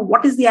that,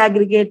 what is the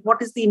aggregate?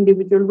 What is the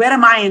individual? Where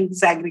am I in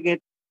this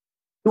aggregate?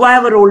 Do I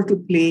have a role to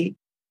play?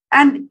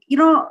 And,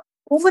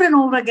 over and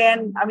over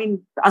again,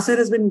 ASER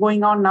has been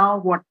going on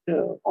now,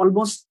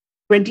 almost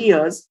 20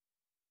 years.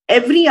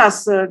 Every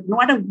ASER, no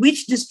matter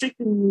which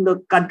district in the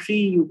country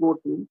you go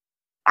to,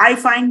 I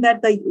find that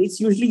it's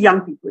usually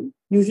young people,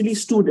 usually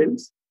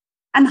students,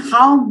 and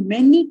how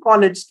many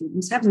college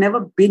students have never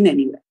been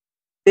anywhere.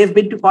 They've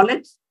been to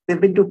college, they've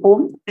been to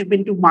home, they've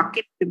been to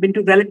market, they've been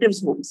to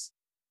relatives' homes.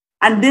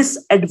 And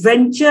this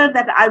adventure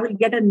that I will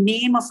get a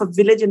name of a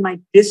village in my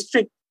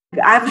district.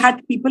 I've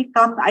had people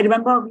come. I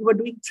remember we were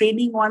doing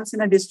training once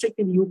in a district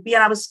in UP, and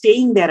I was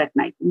staying there at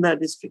night in the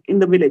district, in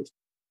the village.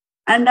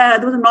 And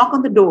there was a knock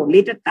on the door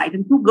late at night,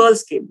 and 2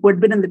 girls came who had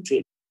been in the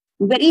train.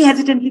 Very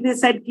hesitantly, they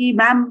said,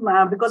 ma'am,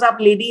 because आप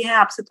lady हैं,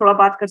 आपसे थोड़ा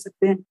बात कर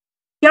सकते हैं.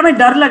 क्या हमें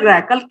डर लग रहा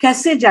है, कल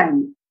कैसे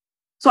जाएंगे?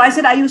 So I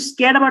said, are you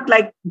scared about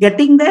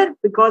getting there?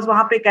 Because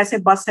वहाँ पे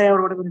कैसे bus है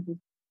or whatever it is.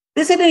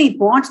 They said, नहीं,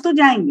 पहुंच तो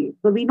जाएंगे.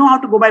 So we know how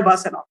to go by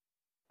bus and all.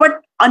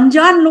 But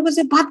अनजान लोगों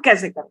से बात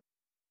कैसे करें?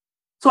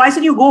 So I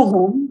said, you go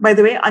home. By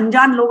the way,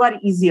 अनजान लोग are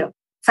easier.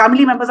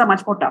 Family members are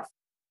much more tough.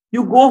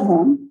 You go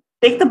home,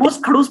 take the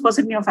most खड़ूस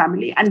person in your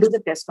family and do the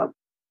test out.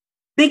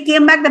 They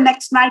came back the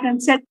next night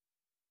and said,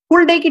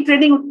 full day की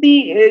training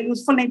उतनी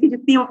useful नहीं थी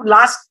जितनी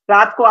last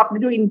रात को आपने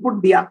जो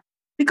input दिया.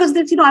 Because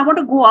this, I want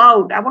to go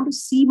out. I want to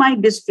see my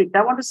district.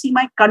 I want to see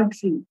my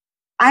country.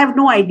 I have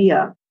no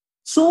idea.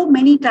 So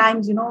many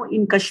times,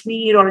 in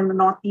Kashmir or in the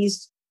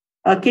Northeast,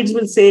 kids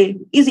will say,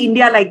 is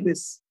India like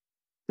this?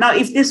 Now,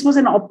 if this was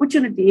an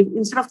opportunity,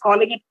 instead of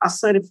calling it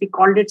ASER, if we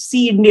called it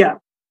See India,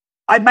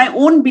 my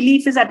own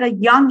belief is at a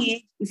young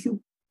age, if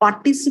you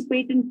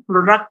participate in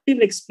productive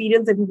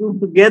experience that you do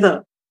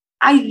together,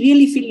 I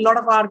really feel a lot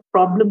of our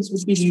problems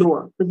would be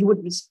lower because you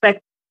would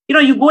respect.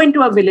 You go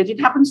into a village. It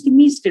happens to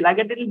me still. I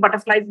get little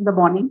butterflies in the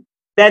morning.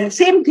 Then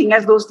same thing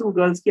as those two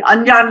girls. कि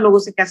अनजान लोगों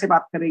से कैसे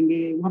बात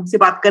करेंगे, हमसे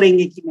बात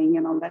करेंगे कि नहीं,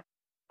 and all that.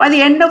 By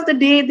the end of the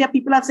day, there are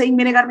people are saying,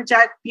 मेरे घर में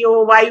चाय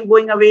पियो, why you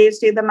going away,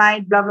 stay the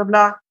night, blah blah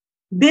blah.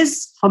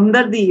 This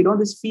hamdardi,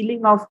 this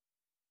feeling of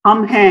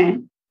hum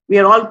hain, we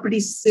are all pretty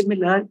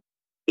similar,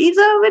 is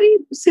a very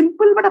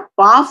simple but a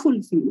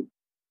powerful feeling.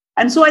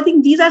 And so I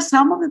think these are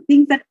some of the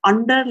things that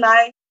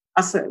underlie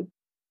ASER.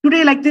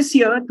 Today, like this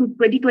year,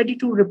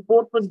 2022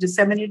 report was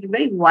disseminated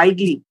very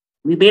widely.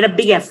 We made a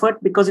big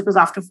effort because it was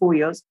after 4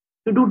 years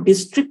to do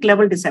district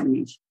level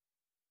dissemination.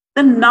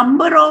 The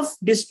number of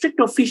district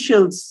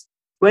officials,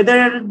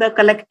 whether the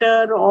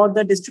collector or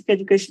the district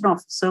education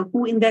officer,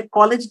 who in their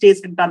college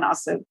days had done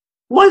ASER,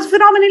 was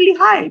phenomenally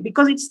high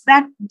because it's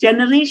that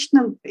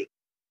generational thing.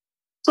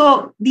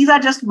 So these are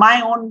just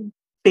my own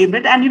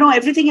favorite. And,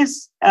 everything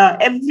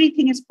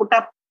is put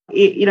up,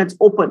 it's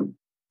open.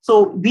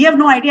 So we have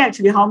no idea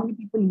actually how many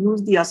people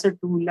use the ASER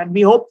tool. And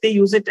we hope they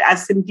use it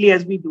as simply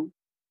as we do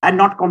and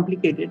not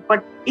complicated.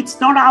 But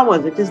it's not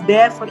ours. It is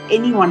there for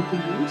anyone to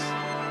use.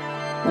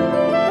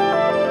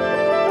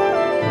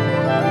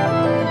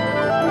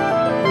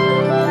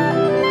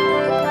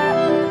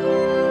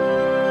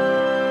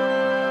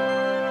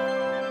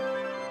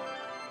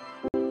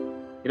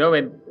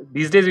 When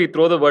these days we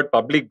throw the word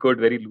public good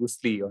very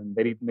loosely on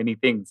very many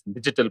things,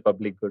 digital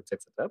public goods,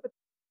 etc. But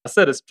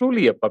ASER is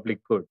truly a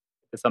public good.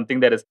 It's something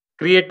that is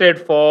created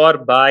for,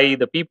 by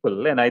the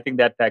people. And I think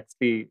that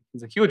actually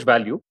is a huge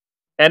value.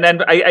 And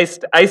I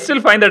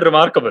still find that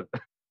remarkable.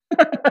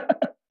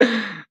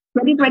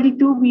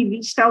 2022, we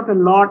reached out a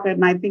lot.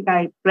 And I think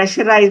I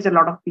pressurized a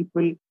lot of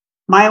people.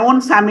 My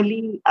own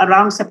family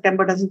around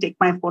September doesn't take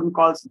my phone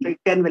calls, like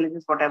 10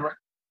 villages, whatever.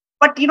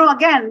 But,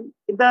 again,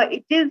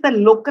 it is the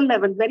local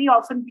level. Very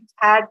often we've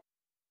had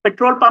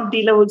petrol pump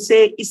dealer who will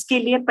say, iske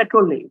liye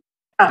petrol le.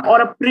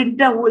 Or a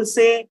printer who will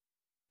say,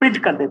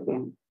 print kar dete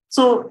hain.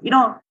 So,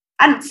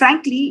 and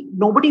frankly,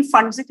 nobody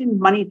funds it in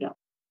money terms.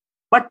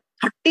 But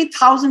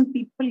 30,000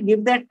 people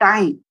give their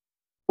time.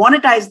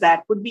 Monetize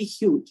that would be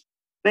huge,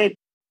 right?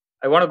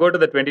 I want to go to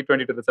the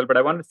 2022 result, but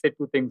I want to say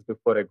two things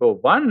before I go.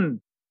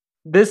 One,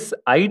 this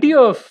idea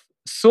of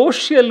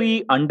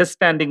socially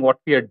understanding what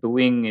we are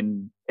doing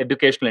in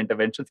educational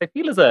interventions, I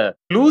feel is a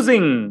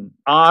losing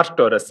art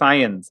or a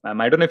science.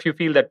 I don't know if you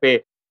feel that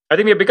way. I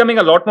think we're becoming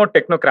a lot more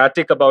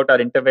technocratic about our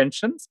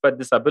interventions, but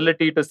this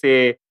ability to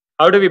say,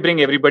 how do we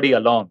bring everybody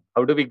along?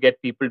 How do we get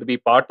people to be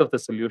part of the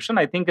solution?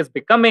 I think is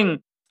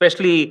becoming,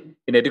 especially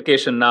in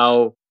education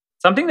now,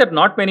 something that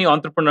not many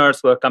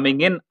entrepreneurs who are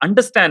coming in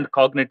understand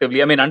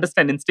cognitively,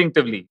 understand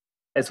instinctively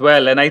as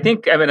well. And I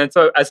think, and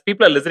so as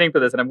people are listening to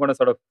this, and I'm going to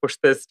sort of push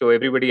this to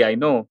everybody I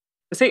know,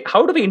 to say,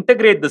 how do we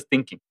integrate this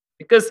thinking?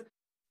 Because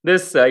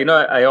this,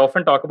 I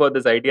often talk about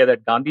this idea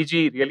that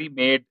Gandhiji really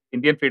made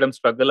Indian freedom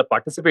struggle a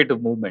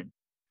participative movement.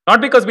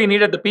 Not because we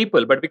needed the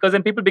people, but because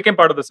then people became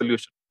part of the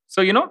solution.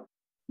 So,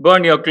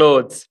 burn your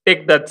clothes,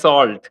 take that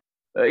salt,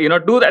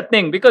 do that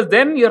thing. Because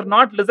then you're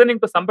not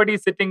listening to somebody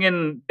sitting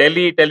in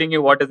Delhi telling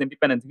you what is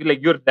independence.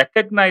 You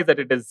recognize that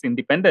it is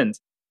independence.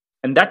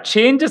 And that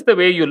changes the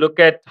way you look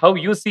at how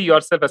you see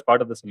yourself as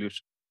part of the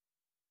solution.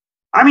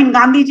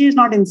 Gandhiji is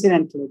not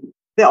incidental.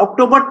 The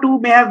October 2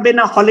 may have been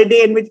a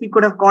holiday in which we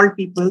could have called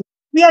people.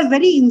 We are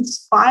very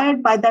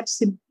inspired by that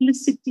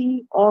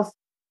simplicity of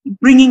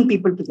bringing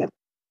people together.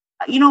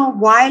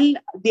 While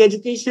the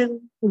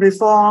education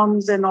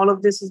reforms and all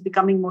of this is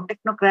becoming more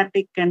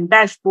technocratic and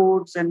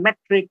dashboards and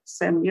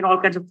metrics and,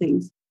 all kinds of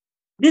things.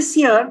 This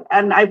year,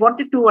 and I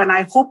wanted to, and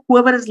I hope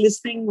whoever is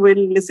listening will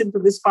listen to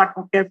this part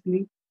more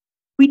carefully.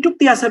 We took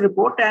the ASER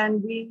report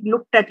and we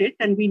looked at it,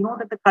 and we know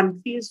that the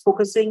country is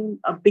focusing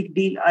a big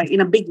deal in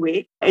a big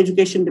way,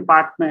 education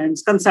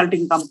departments,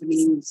 consulting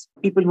companies,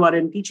 people who are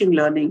in teaching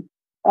learning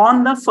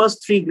on the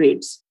first 3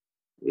 grades,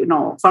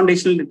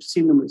 foundational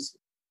literacy numeracy.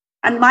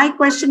 And my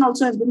question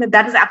also has been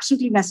that is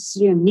absolutely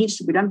necessary and needs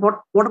to be done.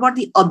 What about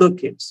the other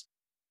kids?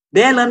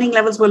 Their learning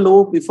levels were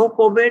low before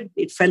COVID.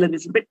 It fell a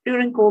little bit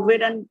during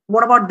COVID. And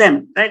what about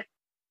them, right?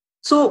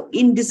 So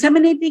in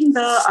disseminating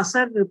the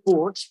ASER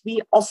reports,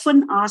 we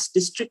often ask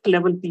district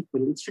level people,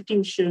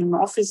 institution,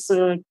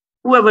 officer,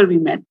 whoever we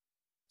met,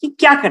 ki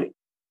kya kare?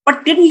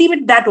 But didn't leave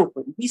it that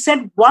open. We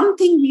said one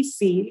thing we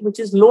feel, which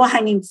is low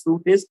hanging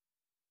fruit, is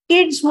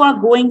kids who are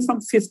going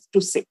from 5th to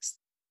 6th.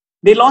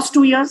 They lost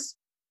 2 years.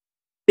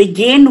 They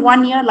gained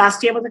 1 year.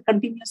 Last year was a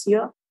continuous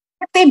year.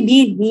 But they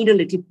need a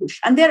little push.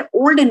 And they're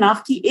old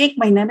enough ki 1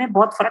 mahine mein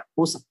bahut farak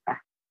ho sakta hai.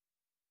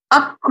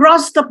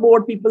 Across the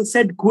board, people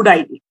said, good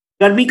idea.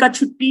 Garmi ka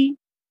chutti,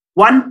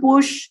 one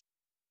push.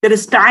 There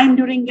is time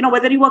during,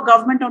 whether you are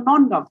government or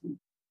non-government.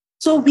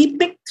 So we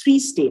picked 3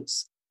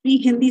 states, 3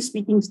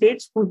 Hindi-speaking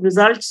states whose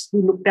results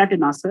we looked at in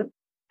ASER.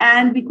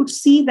 And we could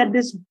see that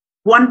this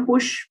one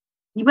push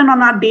even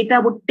on our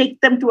data, would take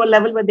them to a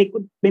level where they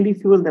could maybe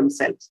fuel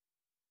themselves.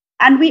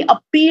 And we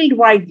appealed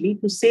widely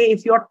to say,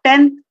 if you're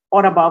 10th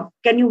or above,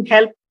 can you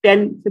help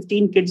 10,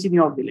 15 kids in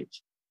your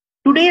village?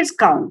 Today's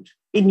count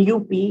in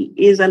UP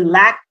is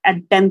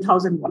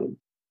 110,000 volunteers.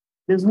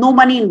 There's no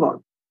money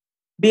involved.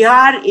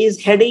 Bihar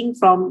is heading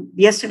from,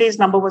 yesterday's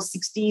number was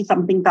 60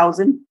 something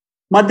thousand.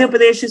 Madhya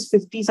Pradesh is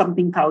 50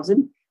 something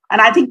thousand.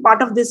 And I think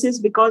part of this is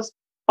because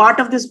part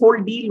of this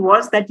whole deal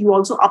was that you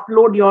also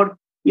upload your,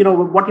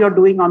 what you're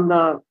doing on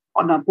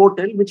a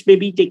portal, which may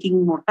be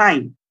taking more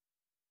time.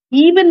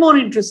 Even more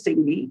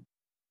interestingly,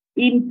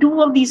 in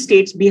two of these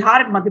states,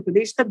 Bihar and Madhya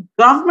Pradesh, the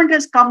government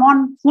has come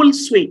on full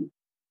swing.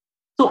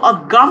 So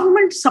a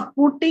government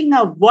supporting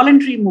a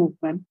voluntary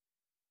movement,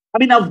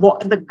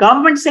 the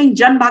government saying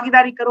Jan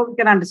Bhagidari Karo, we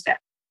can understand.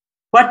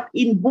 But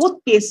in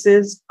both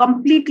cases,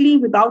 completely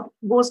without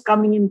egos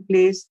coming in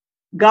place,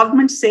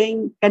 government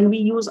saying, can we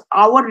use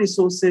our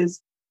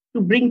resources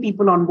to bring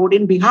people on board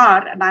in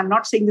Bihar? And I'm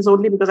not saying this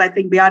only because I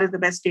think Bihar is the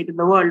best state in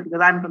the world,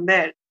 because I'm from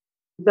there.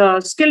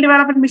 The Skill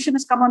Development Mission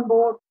has come on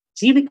board.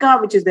 Jivika,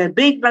 which is their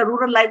big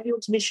rural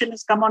livelihoods mission,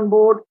 has come on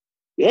board.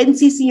 The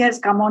NCC has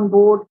come on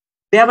board.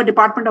 They have a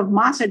Department of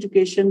Mass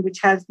Education,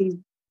 which has these,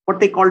 what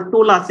they call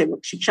Tola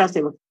Sevak, Shiksha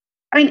Sevak.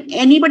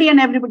 Anybody and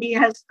everybody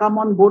has come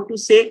on board to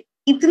say,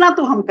 itna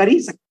to hum kar hi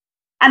sakte.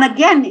 And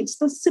again, it's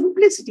the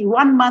simplicity.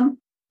 1 month,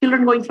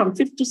 children going from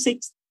 5th to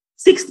 6th.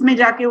 6th mein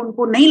jaake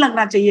unko nahi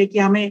lagna chahiye ki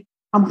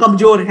hum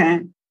kamjor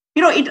hain.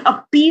 It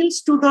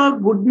appeals to the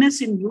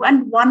goodness in you.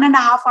 And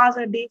 1.5 hours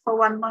a day for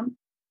 1 month,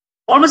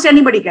 almost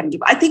anybody can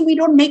give. I think we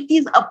don't make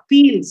these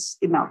appeals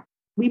enough.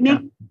 We make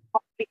it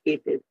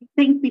complicated. We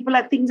think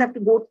things have to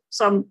go through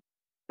some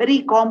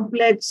very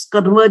complex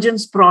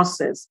convergence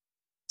process.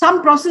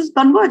 Some processes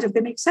converge if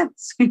they make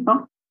sense,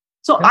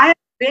 So I am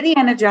very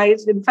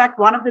energized. In fact,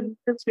 one of the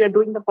reasons we are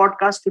doing the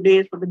podcast today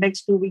is for the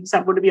next 2 weeks,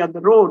 I'm going to be on the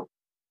road.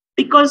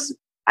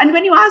 And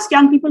when you ask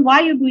young people, why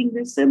are you doing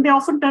this? And they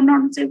often turn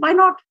around and say, why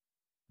not?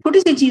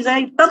 Choti si cheez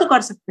hai, itna to kar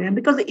sakte hain.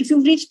 Because if you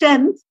reach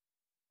 10th,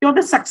 you're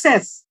the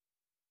success.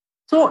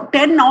 So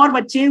 10 aur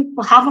bacche,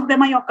 half of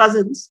them are your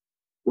cousins.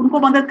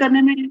 Unko madad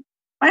karne mein,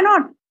 why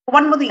not?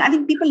 One more thing, I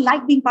think people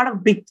like being part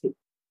of big things.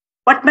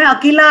 But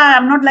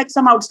I'm not like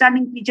some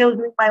outstanding teacher who's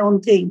doing my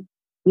own thing.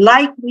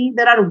 Like me,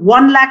 there are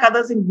 1 lakh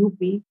others in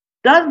UP.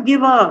 Does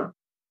give a,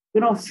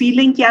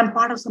 feeling that I'm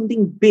part of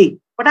something big.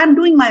 But I'm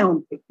doing my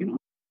own thing,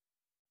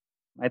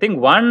 I think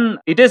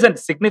it is a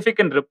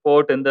significant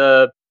report in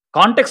the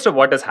context of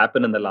what has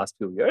happened in the last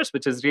few years,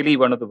 which is really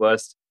one of the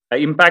worst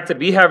impacts that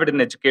we have in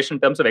education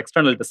in terms of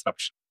external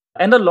disruption.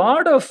 And a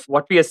lot of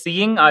what we are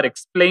seeing are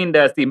explained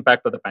as the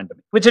impact of the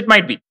pandemic, which it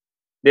might be.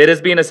 There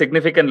has been a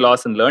significant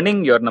loss in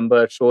learning. Your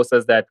number shows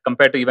us that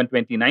compared to even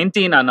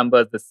 2019, our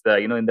numbers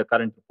in the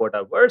current report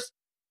are worse.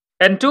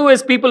 And 2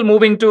 is people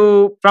moving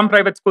from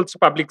private schools to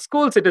public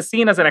schools. It is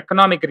seen as an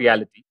economic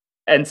reality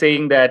and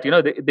saying that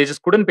they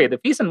just couldn't pay the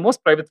fees, and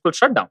most private schools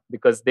shut down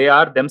because they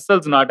are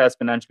themselves not as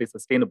financially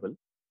sustainable.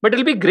 But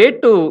it'll be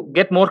great to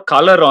get more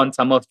color on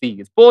some of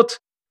these, both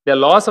the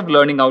loss of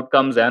learning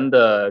outcomes and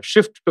the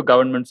shift to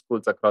government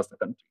schools across the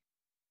country.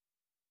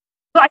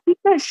 So I think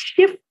the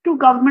shift to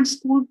government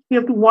schools, we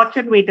have to watch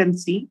and wait and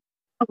see.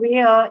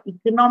 An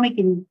economic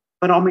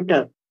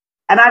barometer.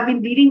 And I've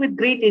been reading with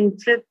great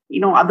interest,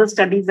 other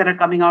studies that are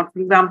coming out. For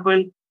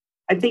example,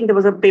 I think there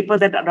was a paper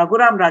that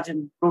Raghuram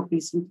Rajan wrote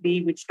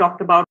recently, which talked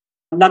about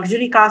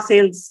luxury car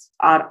sales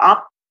are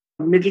up,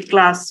 middle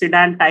class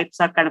sedan types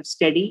are kind of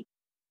steady,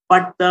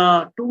 but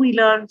the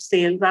two-wheeler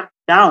sales are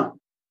down.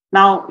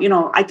 Now,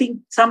 I think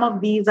some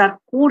of these are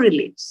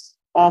correlates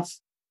of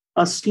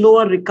a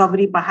slower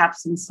recovery,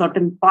 perhaps in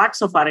certain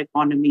parts of our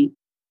economy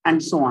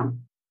and so on.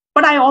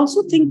 But I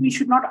also think we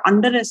should not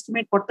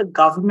underestimate what the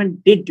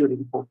government did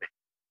during COVID.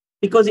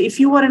 Because if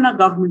you were in a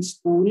government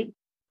school,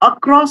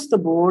 across the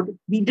board,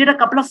 we did a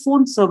couple of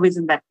phone surveys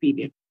in that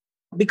period.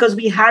 Because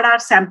we had our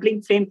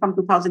sampling frame from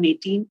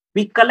 2018,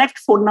 we collect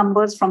phone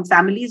numbers from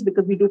families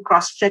because we do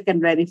cross-check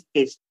and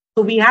verification.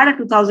 So we had a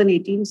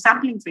 2018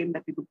 sampling frame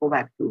that we could go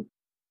back to.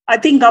 I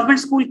think government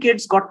school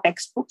kids got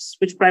textbooks,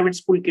 which private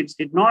school kids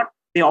did not.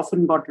 They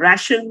often got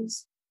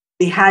rations.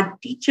 They had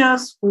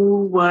teachers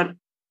who were,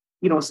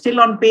 still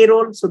on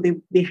payroll. So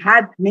they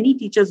had many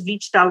teachers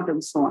reached out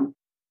and so on.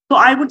 So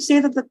I would say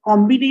that the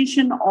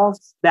combination of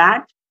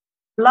that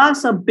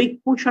plus a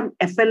big push on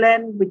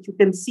FLN, which you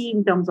can see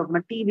in terms of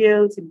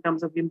materials, in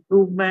terms of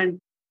improvement.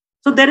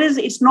 So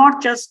it's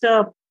not just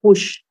a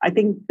push. I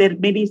think there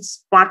maybe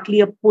it's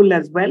partly a pull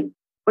as well,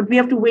 but we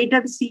have to wait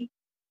and see,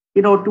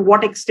 to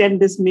what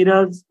extent this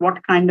mirrors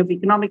what kind of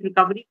economic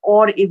recovery,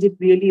 or is it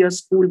really a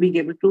school being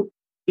able to,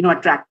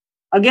 attract.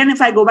 Again,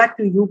 if I go back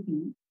to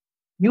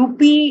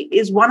UP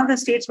is one of the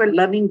states where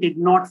learning did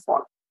not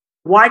fall.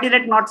 Why did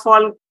it not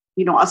fall?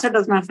 ASER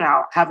does not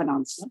have an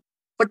answer.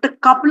 But a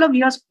couple of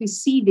years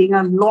preceding,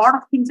 a lot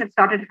of things had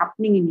started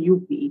happening in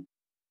UP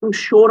to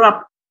shore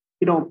up,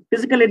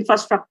 physical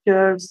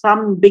infrastructure,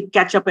 some big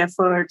catch-up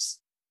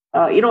efforts,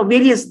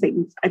 various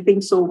things. I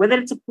think so. Whether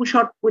it's a push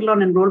or pull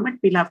on enrollment,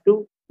 we'll have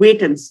to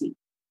wait and see.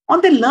 On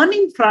the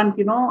learning front,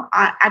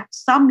 at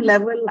some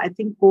level, I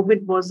think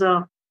COVID was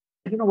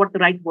what the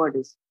right word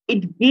is.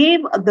 It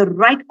gave the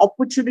right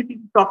opportunity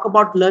to talk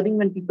about learning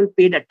when people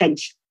paid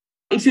attention.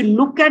 If you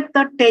look at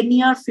the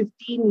 10-year,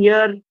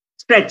 15-year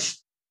stretch,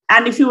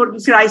 and if your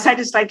eyesight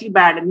is slightly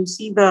bad and you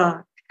see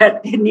the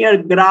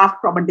 10-year graph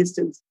from a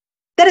distance,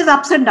 there is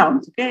ups and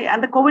downs, okay?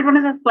 And the COVID one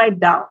is a slight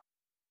down.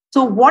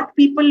 So what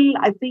people,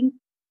 I think,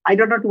 I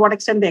don't know to what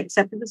extent they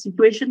accepted the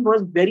situation,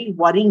 was very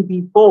worrying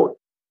before.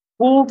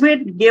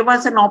 COVID gave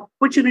us an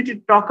opportunity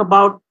to talk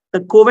about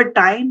the COVID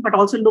time, but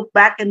also look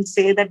back and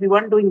say that we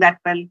weren't doing that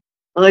well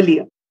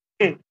earlier.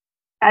 Okay.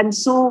 And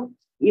so,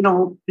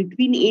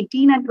 between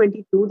 18 and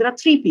 22, there are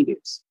 3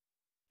 periods.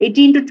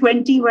 18 to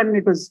 20 when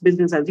it was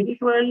business as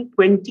usual,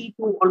 20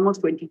 to almost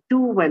 22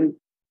 when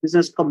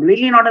business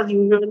completely not as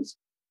usual,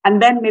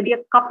 and then maybe a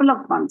couple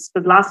of months,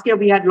 because last year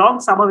we had long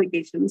summer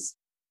vacations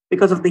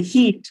because of the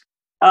heat,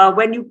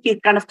 when you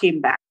kind of came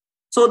back.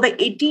 So the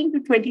 18 to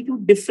 22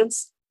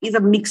 difference is a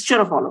mixture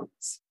of all of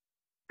this.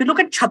 If you look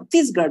at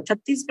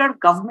Chhattisgarh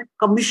government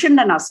commissioned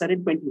an ASER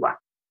in 21,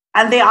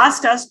 and they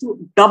asked us to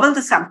double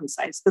the sample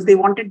size because they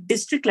wanted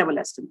district level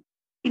estimate.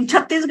 In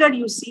Chhattisgarh,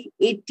 you see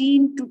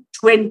 18 to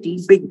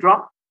 20, big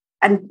drop,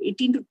 and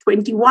 18 to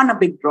 21, a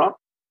big drop.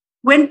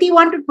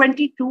 21 to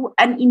 22,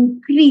 an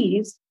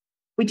increase,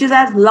 which is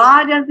as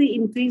large as the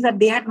increase that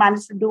they had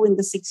managed to do in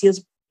the 6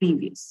 years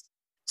previous.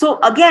 So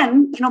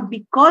again,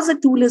 because the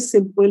tool is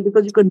simple,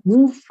 because you can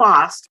move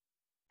fast,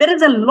 there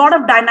is a lot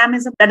of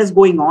dynamism that is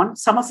going on.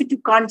 Some of it you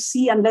can't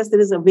see unless there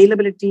is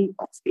availability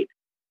of data.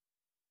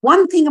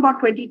 One thing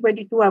about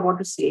 2022 I want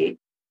to say,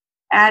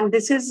 and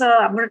this is,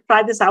 I'm going to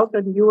try this out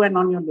on you and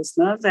on your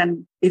listeners.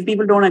 And if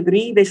people don't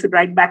agree, they should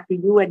write back to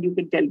you and you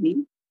can tell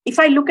me. If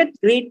I look at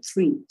grade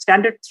 3,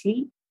 standard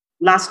 3,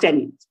 last 10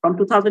 years, from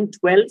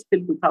 2012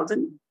 till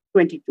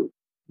 2022,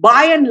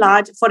 by and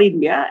large for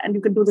India, and you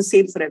can do the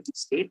same for every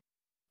state,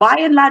 by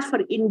and large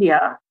for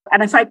India,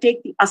 and if I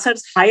take the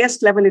ASER's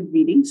highest level in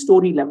reading,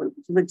 story level,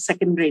 which is the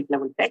second grade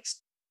level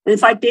text, and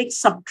if I take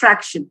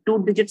subtraction,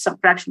 2-digit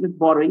subtraction with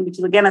borrowing, which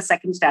is again a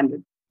second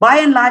standard, by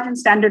and large in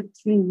standard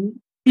 3,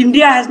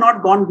 India has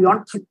not gone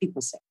beyond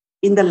 30%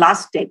 in the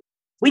last 10,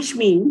 which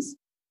means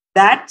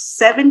that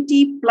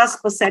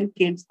 70+%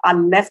 kids are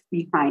left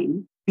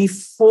behind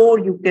before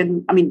you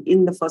can,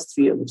 in the first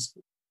 3 years of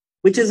school,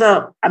 which is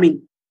the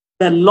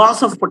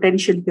loss of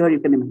potential here you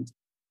can imagine.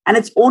 And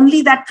it's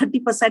only that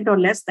 30% or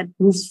less that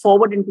moves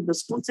forward into the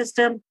school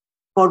system,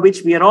 for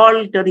which we are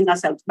all turning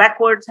ourselves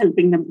backwards,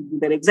 helping them to do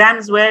their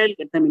exams well,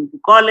 get them into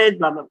college,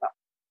 blah, blah, blah.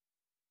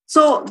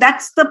 So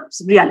that's the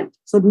reality.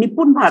 So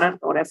Nipun Bharat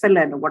or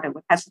FLN or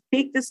whatever has to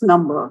take this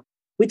number,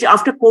 which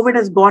after COVID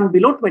has gone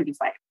below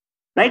 25,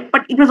 right?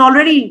 But it was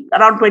already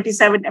around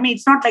 27.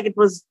 It's not like it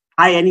was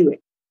high anyway.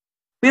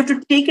 We have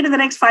to take it in the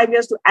next 5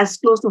 years to as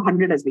close to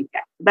 100 as we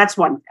can. That's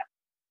one thing.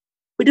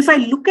 But if I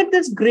look at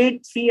this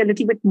grade 3 a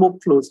little bit more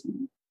closely,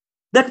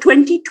 the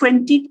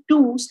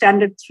 2022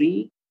 standard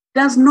 3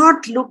 does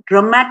not look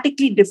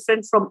dramatically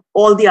different from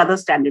all the other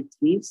standard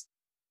 3s.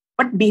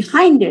 But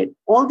behind it,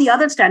 all the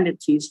other standard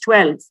 3s,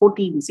 12,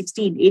 14,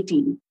 16,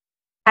 18,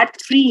 had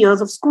 3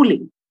 years of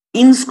schooling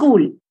in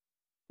school,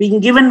 being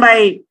given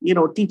by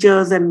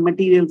teachers and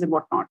materials and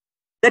whatnot.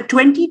 The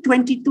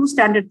 2022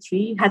 standard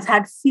 3 has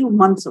had few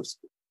months of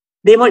school.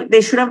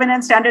 They should have been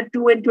in standard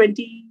 2 in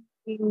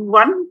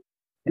 21.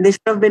 And they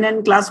should have been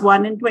in class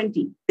 1 in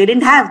 20. They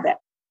didn't have that.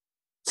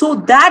 So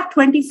that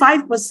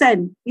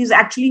 25% is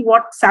actually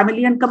what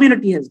family and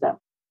community has done.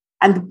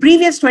 And the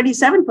previous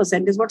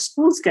 27% is what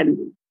schools can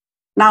do.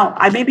 Now,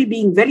 I may be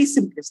being very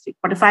simplistic,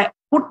 but if I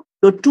put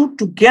the two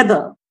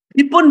together,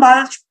 Nipun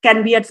Bharat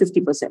can be at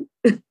 50%.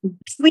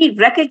 We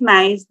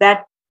recognize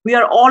that we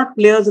are all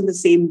players in the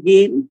same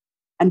game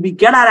and we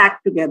get our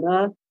act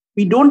together.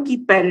 We don't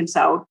keep parents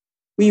out.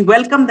 We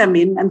welcome them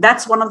in. And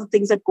that's one of the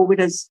things that COVID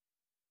has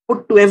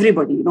put to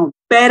everybody.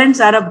 Parents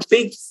are a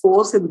big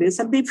force in this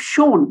and they've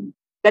shown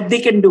that they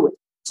can do it.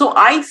 So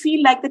I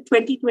feel like the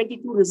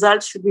 2022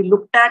 results should be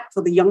looked at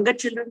for the younger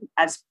children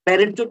as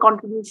parental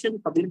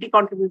contribution, community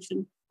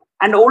contribution,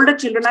 and older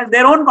children as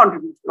their own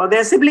contribution or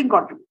their sibling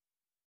contribution.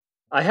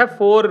 I have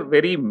 4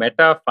 very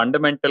meta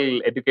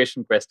fundamental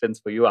education questions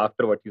for you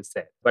after what you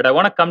said. But I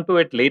want to come to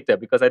it later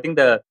because I think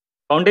the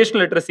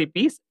foundational literacy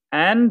piece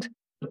and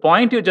the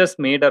point you just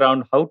made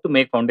around how to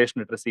make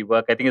foundational literacy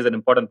work, I think is an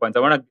important point.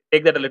 So I want to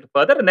take that a little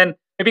further and then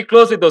maybe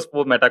close with those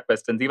 4 meta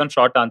questions. Even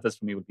short answers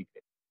from you would be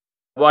great.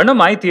 One of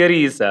my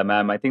theories,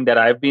 ma'am, I think that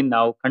I've been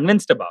now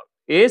convinced about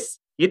is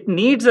it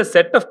needs a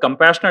set of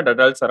compassionate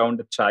adults around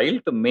a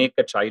child to make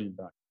a child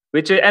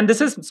learn. And this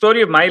is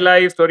story of my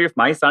life, story of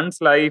my son's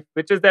life,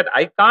 which is that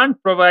I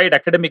can't provide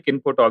academic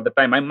input all the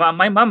time.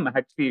 My mom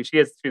actually, she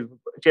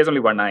has only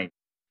one eye.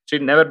 She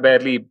never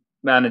barely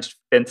managed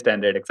 10th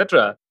standard,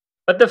 etc.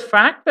 But the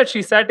fact that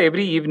she sat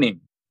every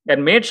evening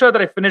and made sure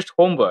that I finished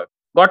homework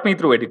got me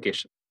through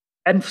education.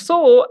 And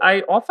so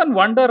I often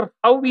wonder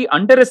how we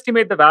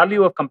underestimate the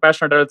value of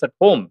compassionate adults at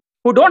home.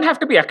 who don't have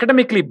to be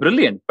academically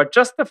brilliant, but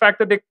just the fact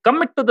that they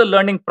commit to the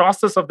learning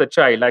process of the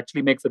child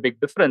actually makes a big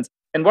difference.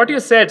 And what you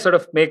said sort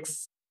of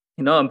makes,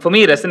 for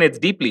me, resonates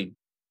deeply.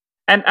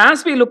 And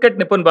as we look at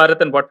Nipun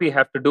Bharat and what we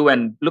have to do,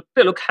 and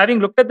having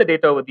looked at the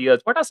data over the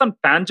years, what are some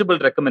tangible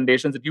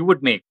recommendations that you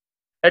would make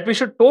that we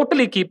should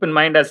totally keep in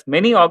mind, as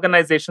many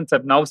organizations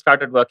have now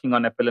started working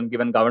on FLN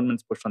given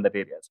government's push on that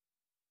areas?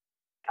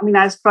 I mean,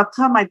 as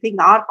Pratham, I think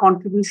our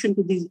contribution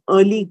to these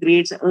early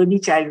grades, early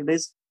childhood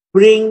is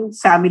bring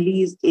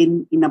families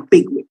in a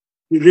big way.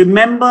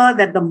 Remember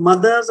that the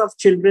mothers of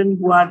children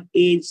who are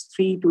aged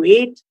 3 to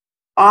 8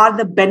 are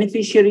the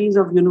beneficiaries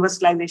of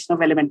universalization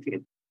of elementary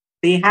education.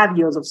 They have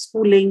years of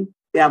schooling,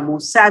 they are more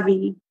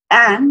savvy,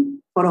 and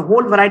for a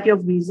whole variety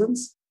of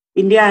reasons,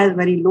 India has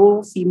very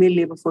low female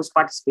labor force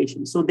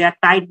participation. So they are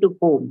tied to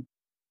home.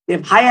 They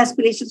have high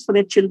aspirations for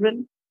their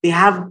children. They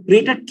have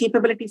greater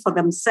capability for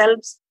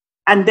themselves.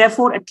 And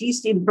therefore, at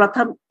least in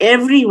Pratham,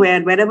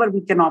 everywhere, wherever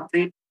we can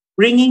operate,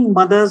 bringing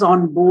mothers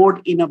on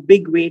board in a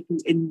big way to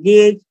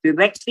engage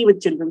directly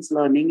with children's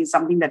learning is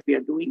something that we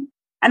are doing.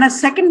 And a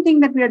second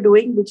thing that we are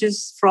doing, which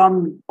is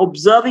from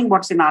observing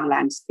what's in our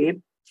landscape,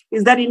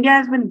 is that India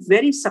has been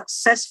very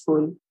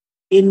successful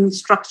in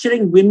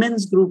structuring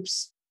women's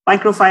groups,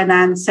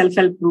 microfinance,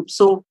 self-help groups.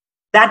 So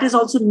that is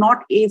also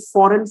not a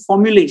foreign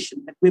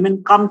formulation, that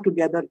women come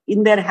together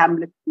in their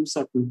hamlet to do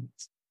certain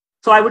things.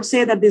 So I would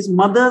say that these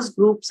mothers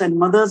groups and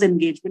mothers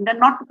engagement, and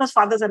not because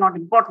fathers are not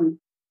important,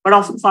 but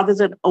often fathers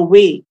are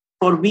away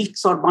for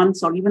weeks or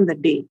months or even the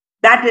day.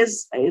 That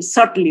is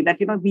certainly that,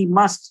 we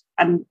must,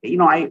 and,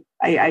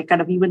 I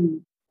kind of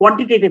even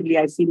quantitatively,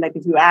 I feel like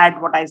if you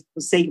add what I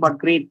was saying about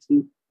grade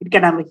 3, it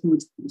can have a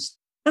huge boost.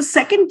 The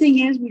second thing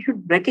is we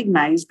should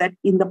recognize that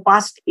in the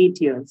past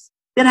 8 years,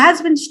 there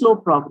has been slow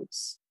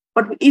progress.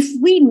 But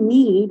if we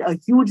need a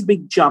huge,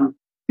 big jump,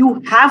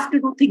 you have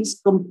to do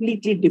things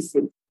completely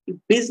different.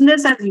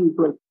 Business as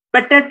usual,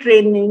 better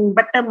training,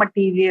 better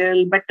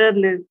material,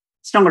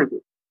 it's not going to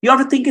do. You have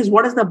to think is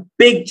what is the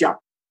big jump?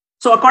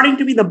 So according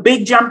to me, the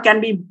big jump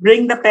can be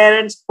bring the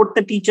parents, put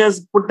the teachers,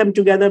 put them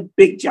together,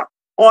 big jump,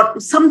 or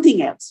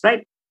something else,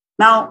 right?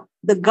 Now,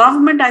 the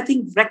government, I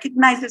think,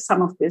 recognizes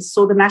some of this.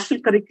 So the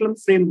National Curriculum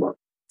Framework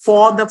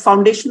for the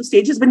foundational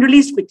stage has been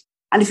released quickly.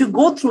 And if you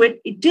go through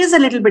it, it is a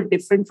little bit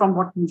different from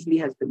what usually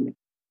has been made.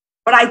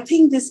 But I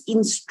think this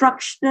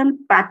instructional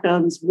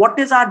patterns, what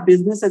is our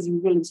business as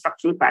usual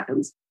instructional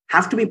patterns,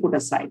 have to be put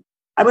aside.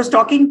 I was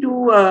talking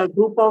to a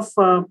group of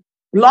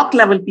block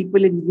level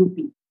people in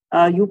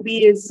UP. UP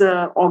is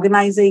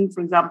organizing,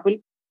 for example,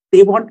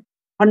 they want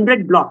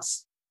 100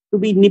 blocks to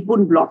be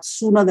Nipun blocks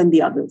sooner than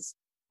the others.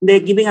 They're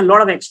giving a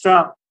lot of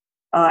extra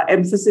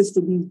emphasis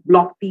to these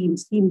block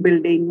teams, team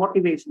building,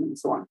 motivation, and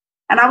so on.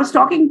 And I was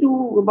talking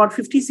to about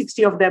 50,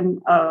 60 of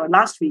them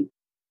last week.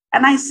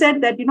 And I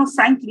said that,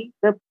 frankly,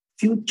 the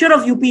future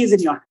of UP is in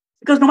your hands.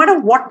 Because no matter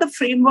what the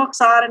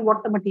frameworks are and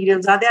what the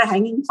materials are, they are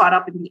hanging far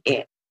up in the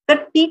air.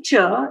 The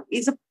teacher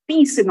is a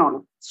piece in all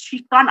of this.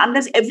 She can't,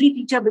 unless every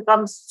teacher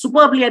becomes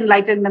superbly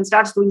enlightened and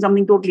starts doing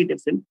something totally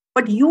different.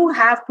 But you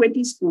have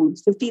 20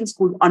 schools, 15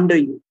 schools under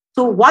you.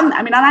 So and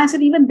I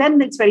said, even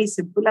then it's very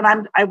simple.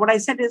 And what I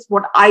said is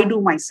what I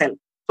do myself.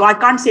 So I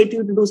can't say to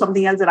you to do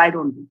something else that I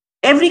don't do.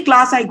 Every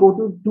class I go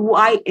to, do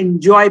I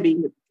enjoy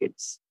being with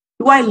kids?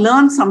 Do I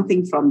learn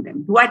something from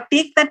them? Do I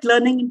take that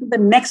learning into the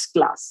next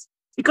class?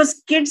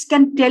 Because kids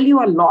can tell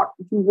you a lot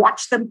if you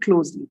watch them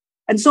closely.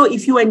 And so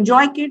if you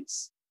enjoy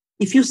kids,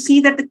 if you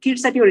see that the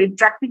kids that you're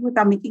interacting with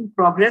are making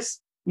progress,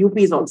 UP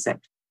is all set.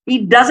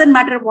 It doesn't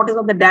matter what is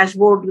on the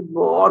dashboard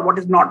or what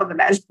is not on the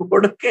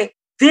dashboard. Okay.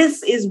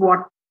 This is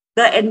what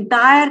the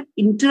entire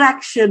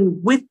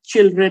interaction with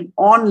children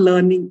on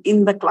learning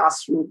in the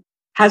classroom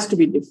has to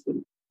be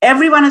different.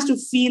 Everyone has to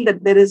feel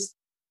that there is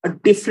a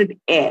different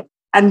air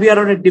and we are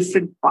on a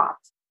different path.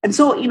 And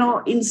so,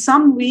 in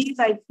some ways,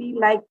 I feel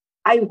like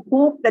I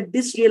hope that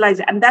this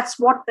realizes, and that's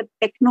what the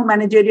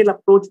techno-managerial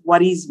approach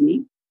worries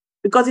me,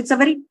 because it's a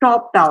very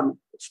top-down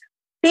approach.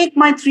 Take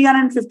my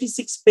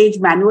 356-page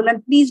manual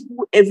and please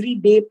do every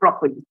day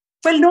properly.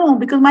 Well, no,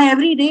 because my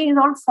every day is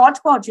all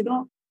hodgepodge,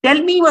 Tell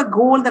me a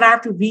goal that I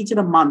have to reach in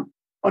a month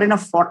or in a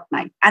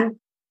fortnight. And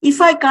if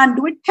I can't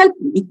do it, help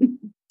me.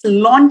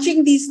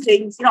 Launching these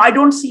things, I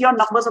don't see your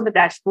numbers on the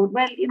dashboard.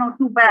 Well,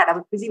 too bad. I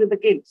was busy with the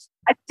kids.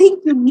 I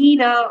think you need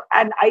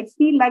and I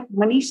feel like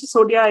Manish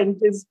Sisodia in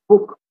his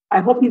book, I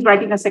hope he's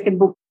writing a second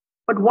book.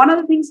 But one of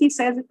the things he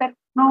says is that,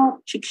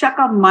 shiksha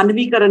ka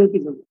manvikaran ki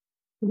zarurat.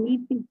 You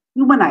need to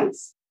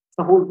humanize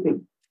the whole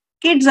thing.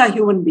 Kids are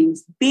human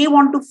beings. They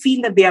want to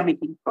feel that they are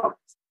making progress.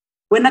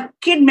 When a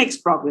kid makes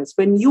progress,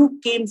 when you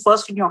came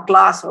first in your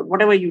class or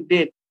whatever you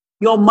did,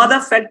 your mother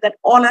felt that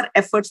all her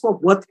efforts were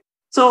worth it.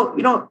 So,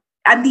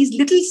 and these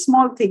little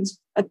small things,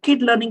 a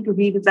kid learning to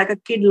read is like a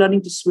kid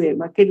learning to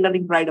swim, a kid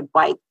learning to ride a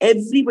bike.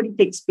 Everybody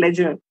takes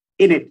pleasure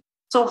in it.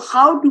 So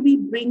how do we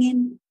bring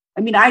in,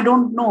 I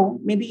don't know,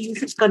 maybe you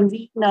should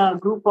convene a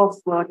group of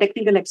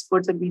technical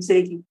experts and we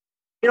say,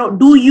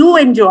 do you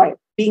enjoy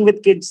being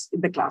with kids in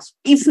the class?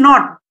 If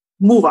not,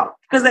 move out.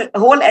 Because the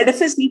whole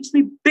edifice needs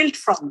to be built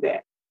from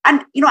there.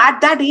 And,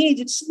 at that age,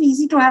 it's so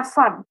easy to have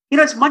fun.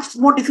 It's much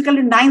more difficult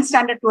in ninth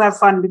standard to have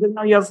fun because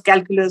now you have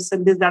calculus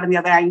and this, that, and the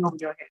other hanging over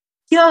your head.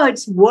 Here,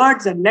 it's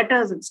words and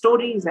letters and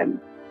stories and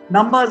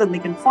numbers, and they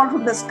can fall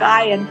from the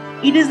sky. And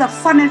it is the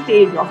funnest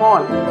age of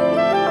all.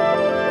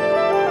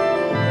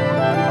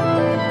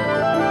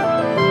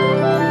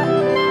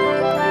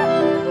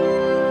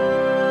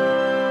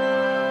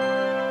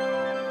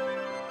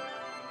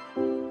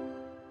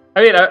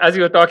 I mean, as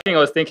you were talking, I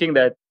was thinking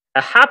that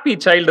a happy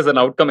child is an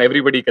outcome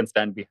everybody can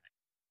stand behind.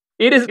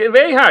 It is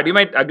very hard. You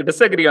might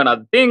disagree on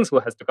other things, who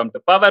has to come to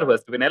power, who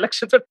has to win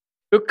elections, but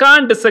you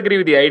can't disagree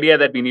with the idea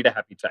that we need a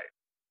happy child.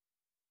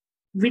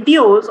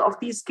 Videos of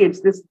these kids,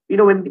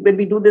 when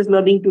we do this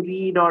learning to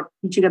read or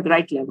teaching at the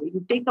right level,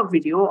 you take a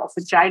video of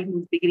a child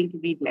who's beginning to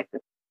read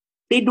letters.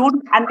 They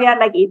are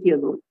like 8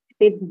 years old.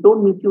 They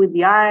don't meet you in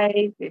the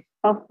eye, they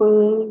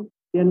shuffle,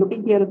 they're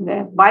looking here and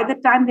there. By the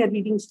time they're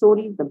reading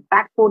stories, the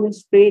backbone is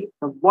straight,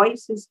 the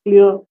voice is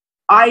clear,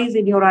 eyes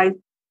in your eyes.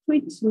 So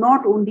it's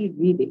not only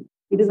reading,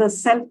 it is a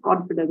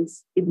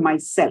self-confidence in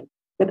myself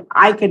that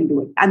I can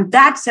do it. And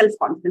that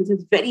self-confidence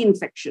is very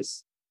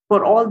infectious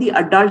for all the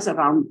adults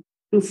around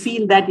to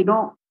feel that,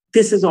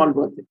 this is all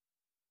worth it.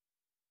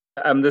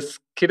 I'm this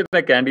kid in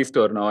a candy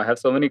store now. I have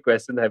so many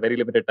questions. I have very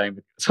limited time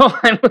with you. So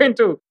I'm going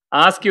to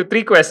ask you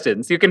 3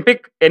 questions. You can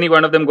pick any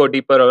one of them, go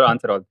deeper or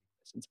answer all the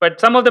questions. But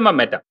some of them are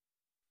meta.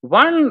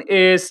 One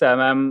is,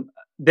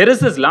 there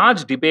is this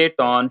large debate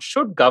on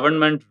should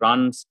government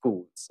run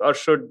schools or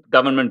should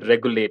government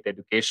regulate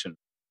education?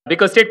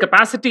 Because state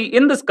capacity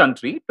in this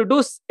country to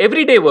do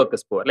everyday work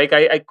is poor. Like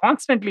I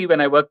constantly,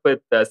 when I work with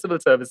civil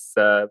service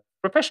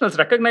professionals,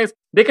 recognize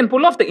they can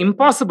pull off the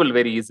impossible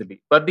very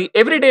easily. But the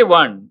everyday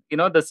one,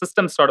 the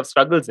system sort of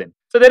struggles in.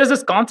 So there is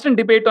this constant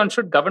debate on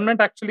should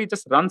government actually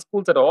just run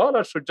schools at all,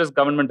 or should just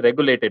government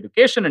regulate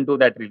education and do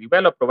that really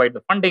well or provide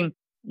the funding?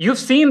 You've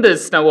seen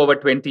this now over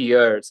 20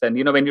 years. And,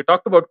 when you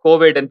talked about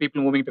COVID and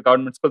people moving to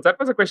government schools, that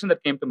was a question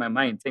that came to my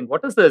mind saying,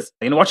 what is this?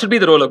 What should be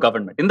the role of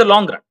government in the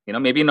long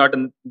run? Maybe not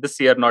in this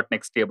year, not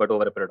next year, but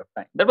over a period of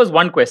time. That was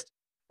one question.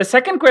 The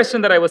second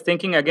question that I was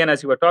thinking again,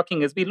 as you were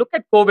talking, is we look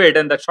at COVID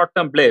and that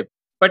short-term blip.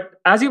 But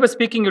as you were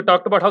speaking, you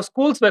talked about how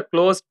schools were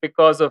closed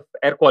because of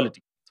air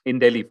quality in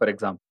Delhi, for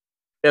example.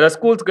 There are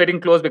schools getting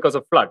closed because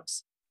of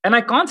floods. And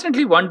I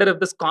constantly wonder if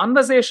this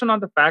conversation on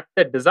the fact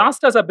that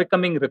disasters are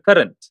becoming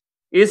recurrent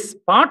is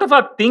part of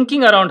our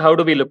thinking around how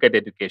do we look at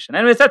education.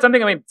 And is that something,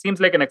 it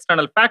seems like an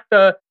external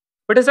factor,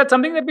 but is that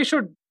something that we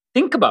should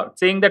think about,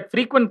 saying that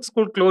frequent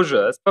school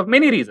closures for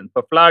many reasons,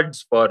 for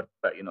floods, for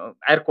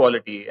air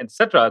quality,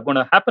 etc., are going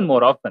to happen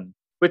more often,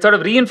 which sort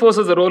of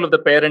reinforces the role of the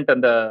parent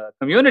and the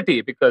community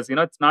because,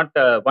 it's not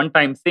a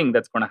one-time thing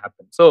that's going to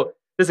happen. So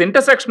this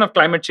intersection of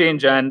climate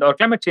change or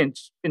climate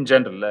change in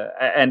general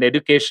and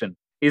education,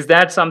 is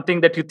that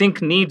something that you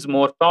think needs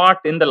more thought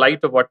in the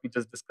light of what we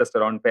just discussed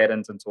around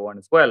parents and so on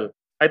as well?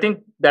 I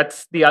think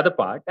that's the other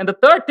part. And the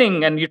third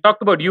thing, and you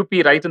talked about UP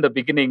right in the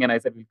beginning, and I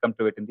said we'll come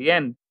to it in the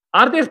end.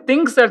 Are there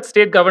things that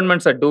state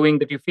governments are doing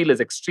that you feel is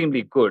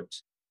extremely good,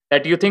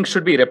 that you think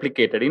should be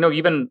replicated?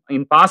 Even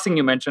in passing,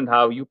 you mentioned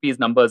how UP's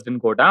numbers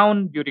didn't go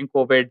down during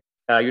COVID.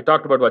 You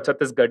talked about what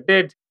Chhattisgarh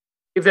did.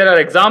 If there are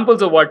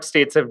examples of what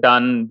states have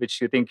done,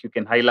 which you think you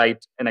can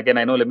highlight, and again,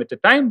 I know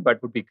limited time,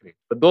 but would be great.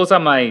 So those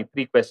are my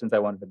 3 questions I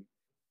wanted to make.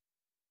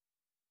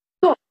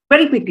 So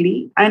very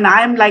quickly, and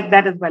I'm like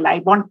that as well. I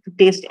want to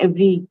taste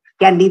every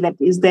candy that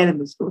is there in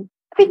the store.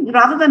 I think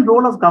rather than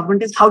role of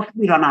government is how should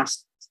we run our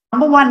schools?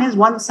 Number one is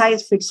one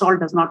size fits all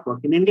does not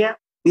work in India.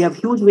 We have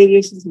huge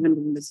variations even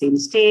in the same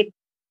state.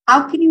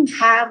 How can you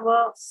have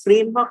a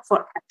framework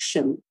for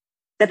action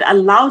that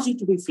allows you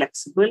to be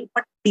flexible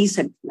but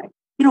decentralized?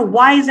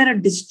 Why is there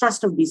a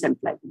distrust of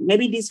decentralizing?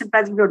 Maybe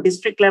decentralizing to a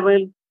district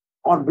level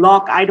or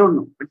block, I don't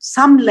know. But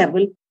some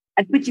level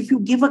at which if you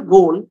give a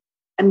goal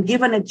and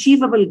give an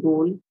achievable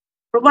goal,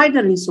 provide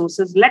the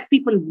resources, let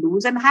people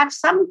lose and have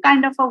some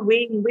kind of a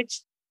way in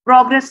which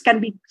progress can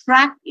be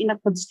tracked in a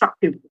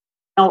constructive way.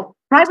 Now,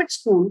 private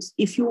schools,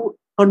 if you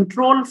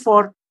control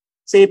for,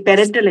 say,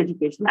 parental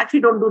education,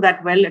 actually don't do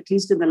that well, at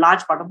least in the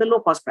large part of the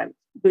low-cost private.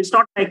 So it's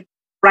not like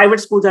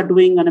private schools are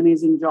doing an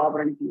amazing job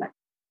or anything like that.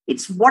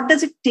 It's what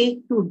does it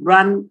take to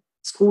run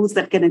schools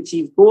that can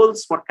achieve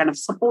goals? What kind of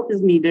support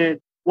is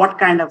needed? What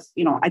kind of,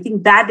 I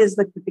think that is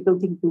the critical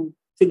thing to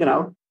figure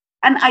out.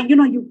 And,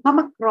 you come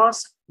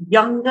across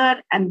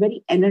younger and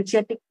very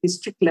energetic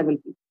district level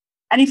people.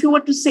 And if you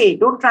were to say,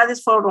 don't try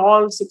this for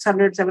all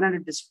 600,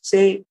 700 districts,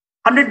 say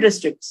 100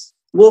 districts,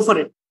 go for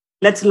it.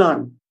 Let's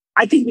learn.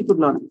 I think we could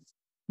learn.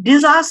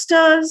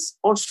 Disasters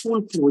or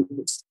school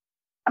closures.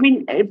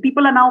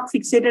 People are now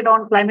fixated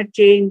on climate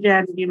change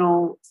and,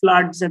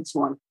 floods and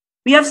so on.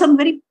 We have some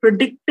very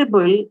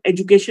predictable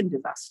education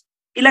disasters.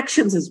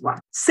 Elections is one.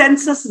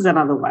 Census is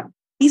another one.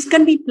 These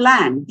can be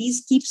planned.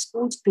 These keep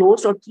schools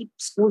closed or keep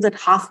schools at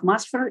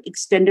half-mast for an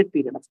extended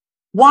period of time.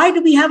 Why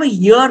do we have a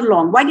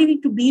year-long? Why do you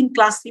need to be in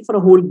class 3 for a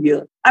whole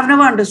year? I've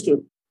never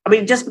understood.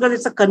 Just because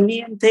it's a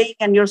convenient thing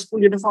and your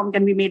school uniform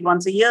can be made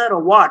once a year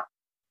or what?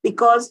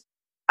 Because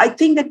I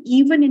think that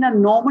even in a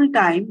normal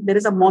time, there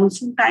is a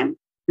monsoon time.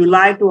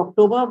 July to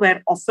October,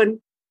 where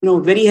often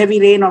very heavy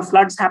rain or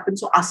floods happen.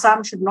 So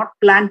Assam should not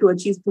plan to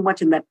achieve too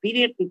much in that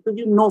period because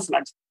no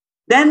floods.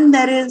 Then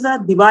there is a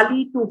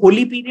Diwali to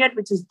Holi period,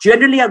 which is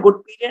generally a good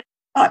period,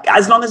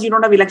 as long as you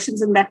don't have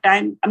elections in that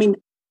time. I mean,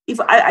 if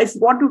I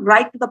want to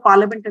write to the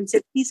parliament and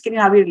say, please, can you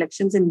have your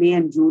elections in May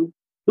and June?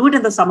 Do it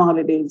in the summer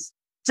holidays.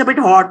 It's a bit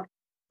hot,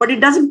 but it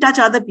doesn't touch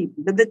other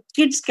people. That the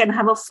kids can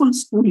have a full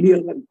school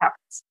year when it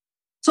happens.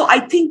 So I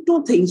think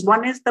two things.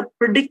 One is the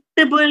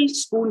predictable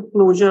school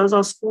closures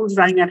or schools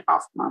running at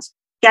half-mast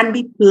can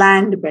be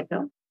planned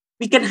better.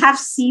 We can have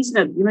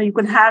seasonal, you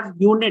can have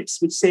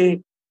units which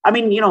say,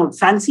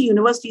 fancy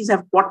universities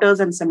have quarters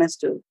and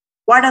semesters.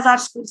 Why does our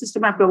school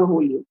system have to have a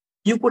whole year?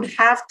 You could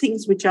have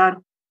things which are,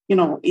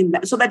 in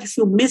that, so that if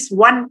you miss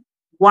one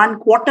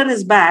quarter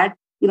is bad,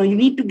 you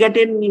need to get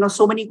in,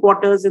 so many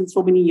quarters in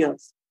so many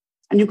years.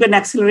 And you can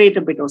accelerate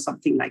a bit or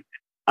something like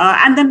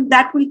that. And then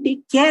that will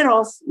take care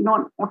of,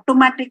 an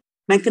automatic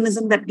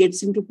mechanism that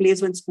gets into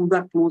place when schools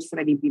are closed for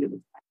any period of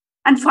time.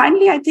 And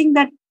finally, I think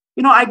that,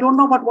 I don't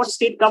know about what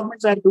state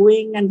governments are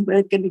doing and where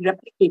it can be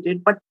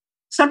replicated, but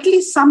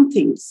certainly some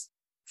things.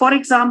 For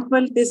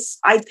example,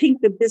 I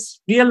think that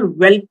this real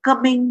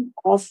welcoming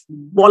of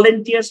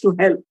volunteers to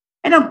help,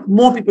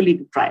 more people need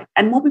to try it.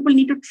 And more people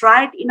need to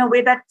try it in a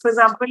way that, for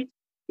example,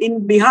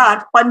 in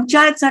Bihar,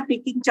 panchayats are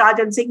taking charge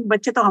and saying,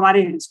 "Bacche to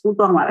hamare hain, school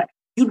to hamara hai."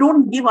 You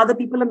don't give other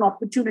people an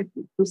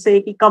opportunity to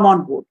say, "Come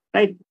on board,"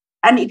 right?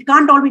 And it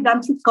can't all be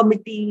done through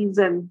committees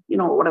and,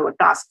 whatever,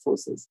 task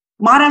forces.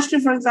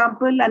 Maharashtra, for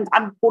example, and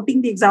I'm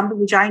quoting the example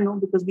which I know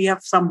because we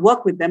have some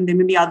work with them. There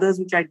may be others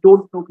which I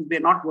don't know because we're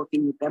not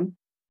working with them,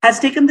 has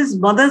taken this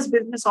mothers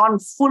business on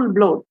full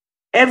blown.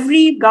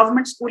 Every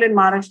government school in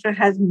Maharashtra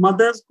has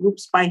mothers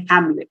groups by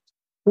Hamlet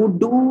who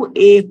do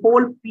a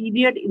whole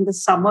period in the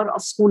summer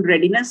of school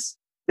readiness.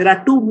 There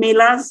are 2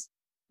 melas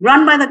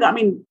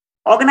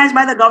organized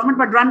by the government,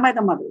 but run by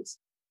the mothers,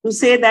 to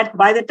say that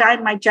by the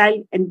time my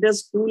child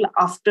enters school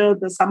after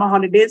the summer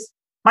holidays,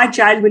 my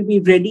child will be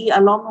ready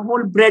along a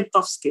whole breadth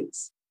of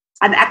skills.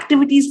 And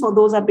activities for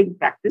those are being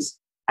practiced.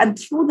 And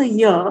through the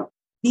year,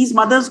 these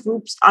mothers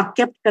groups are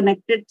kept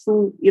connected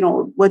through,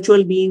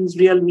 virtual means,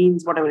 real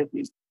means, whatever it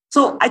means.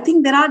 So I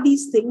think there are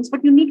these things,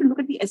 but you need to look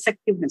at the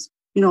effectiveness.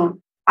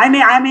 I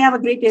may have a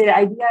great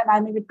idea and I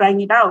may be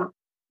trying it out,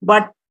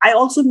 but I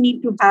also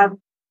need to have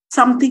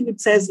something that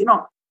says,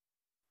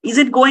 is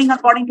it going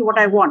according to what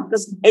I want?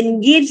 Because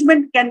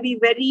engagement can be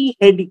very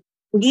heady.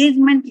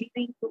 Engagement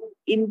leading to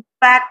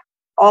impact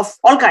of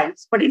all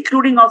kinds, but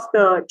including of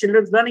the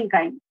children's learning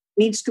kind,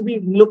 needs to be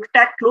looked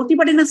at closely,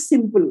 but in a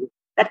simple way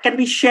that can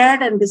be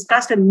shared and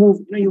discussed and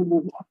moved. You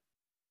move on.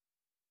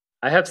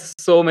 I have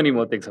so many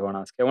more things I want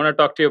to ask. I want to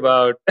talk to you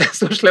about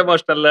social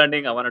emotional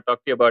learning. I want to talk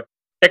to you about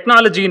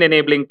technology in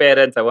enabling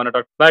parents.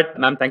 But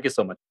ma'am, thank you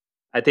so much.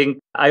 I think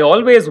I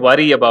always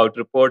worry about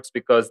reports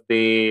because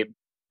they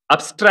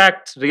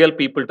abstract real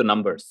people to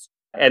numbers.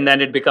 And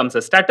then it becomes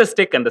a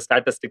statistic and the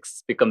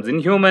statistics becomes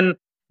inhuman.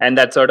 And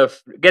that sort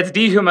of gets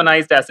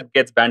dehumanized as it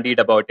gets bandied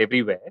about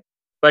everywhere.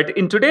 But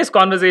in today's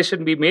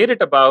conversation, we made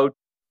it about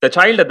the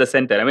child at the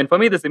center. I mean, for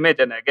me, this image,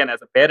 and again,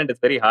 as a parent, it's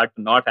very hard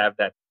to not have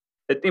that.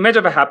 The image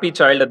of a happy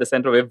child at the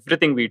center of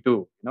everything we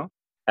do,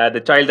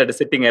 the child that is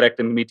sitting erect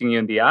and meeting you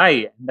in the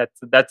eye.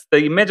 That's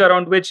the image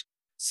around which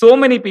so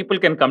many people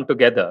can come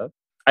together.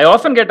 I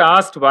often get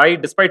asked why,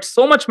 despite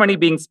so much money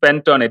being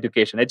spent on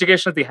education is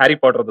the Harry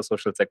Potter of the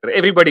social sector.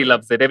 Everybody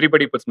loves it.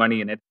 Everybody puts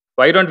money in it.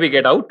 Why don't we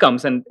get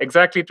outcomes? And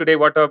exactly today,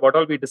 what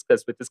all we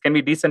discussed, which is, can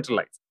we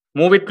decentralize?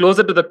 Move it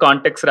closer to the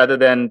context rather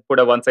than put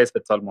a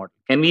one-size-fits-all model.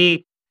 Can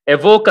we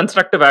evoke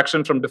constructive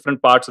action from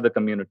different parts of the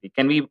community?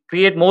 Can we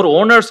create more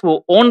owners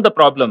who own the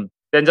problem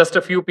than just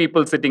a few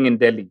people sitting in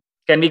Delhi?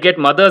 Can we get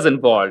mothers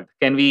involved?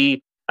 Can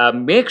we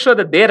make sure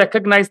that they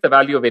recognize the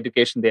value of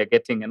education they are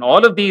getting? And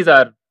all of these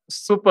are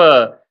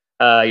super,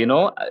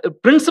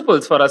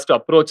 principles for us to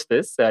approach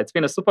this. It's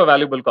been a super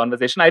valuable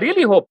conversation. I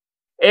really hope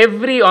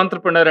every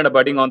entrepreneur and a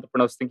budding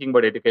entrepreneur who's thinking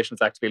about education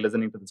is actually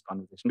listening to this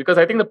conversation. Because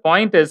I think the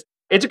point is,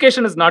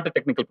 education is not a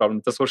technical problem,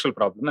 it's a social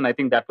problem. And I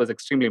think that was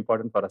extremely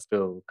important for us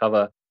to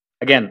cover.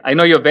 Again, I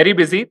know you're very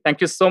busy. Thank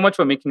you so much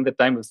for making the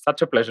time. It was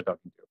such a pleasure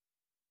talking to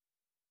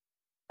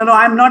you. No,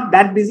 I'm not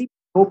that busy.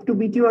 Hope to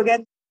meet you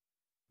again.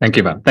 Thank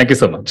you, ma'am. Thank you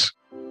so much.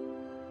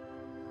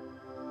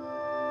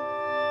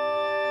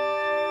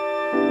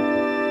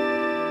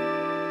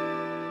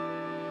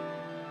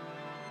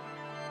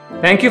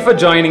 Thank you for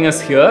joining us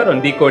here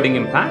on Decoding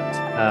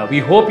Impact. We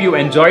hope you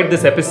enjoyed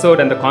this episode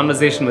and the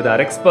conversation with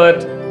our expert.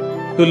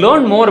 To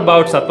learn more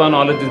about Sattva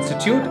Knowledge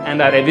Institute and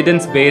our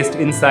evidence-based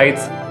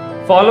insights,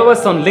 follow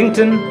us on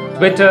LinkedIn,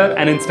 Twitter,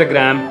 and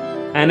Instagram,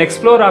 and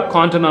explore our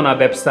content on our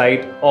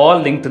website, all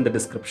linked in the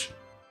description.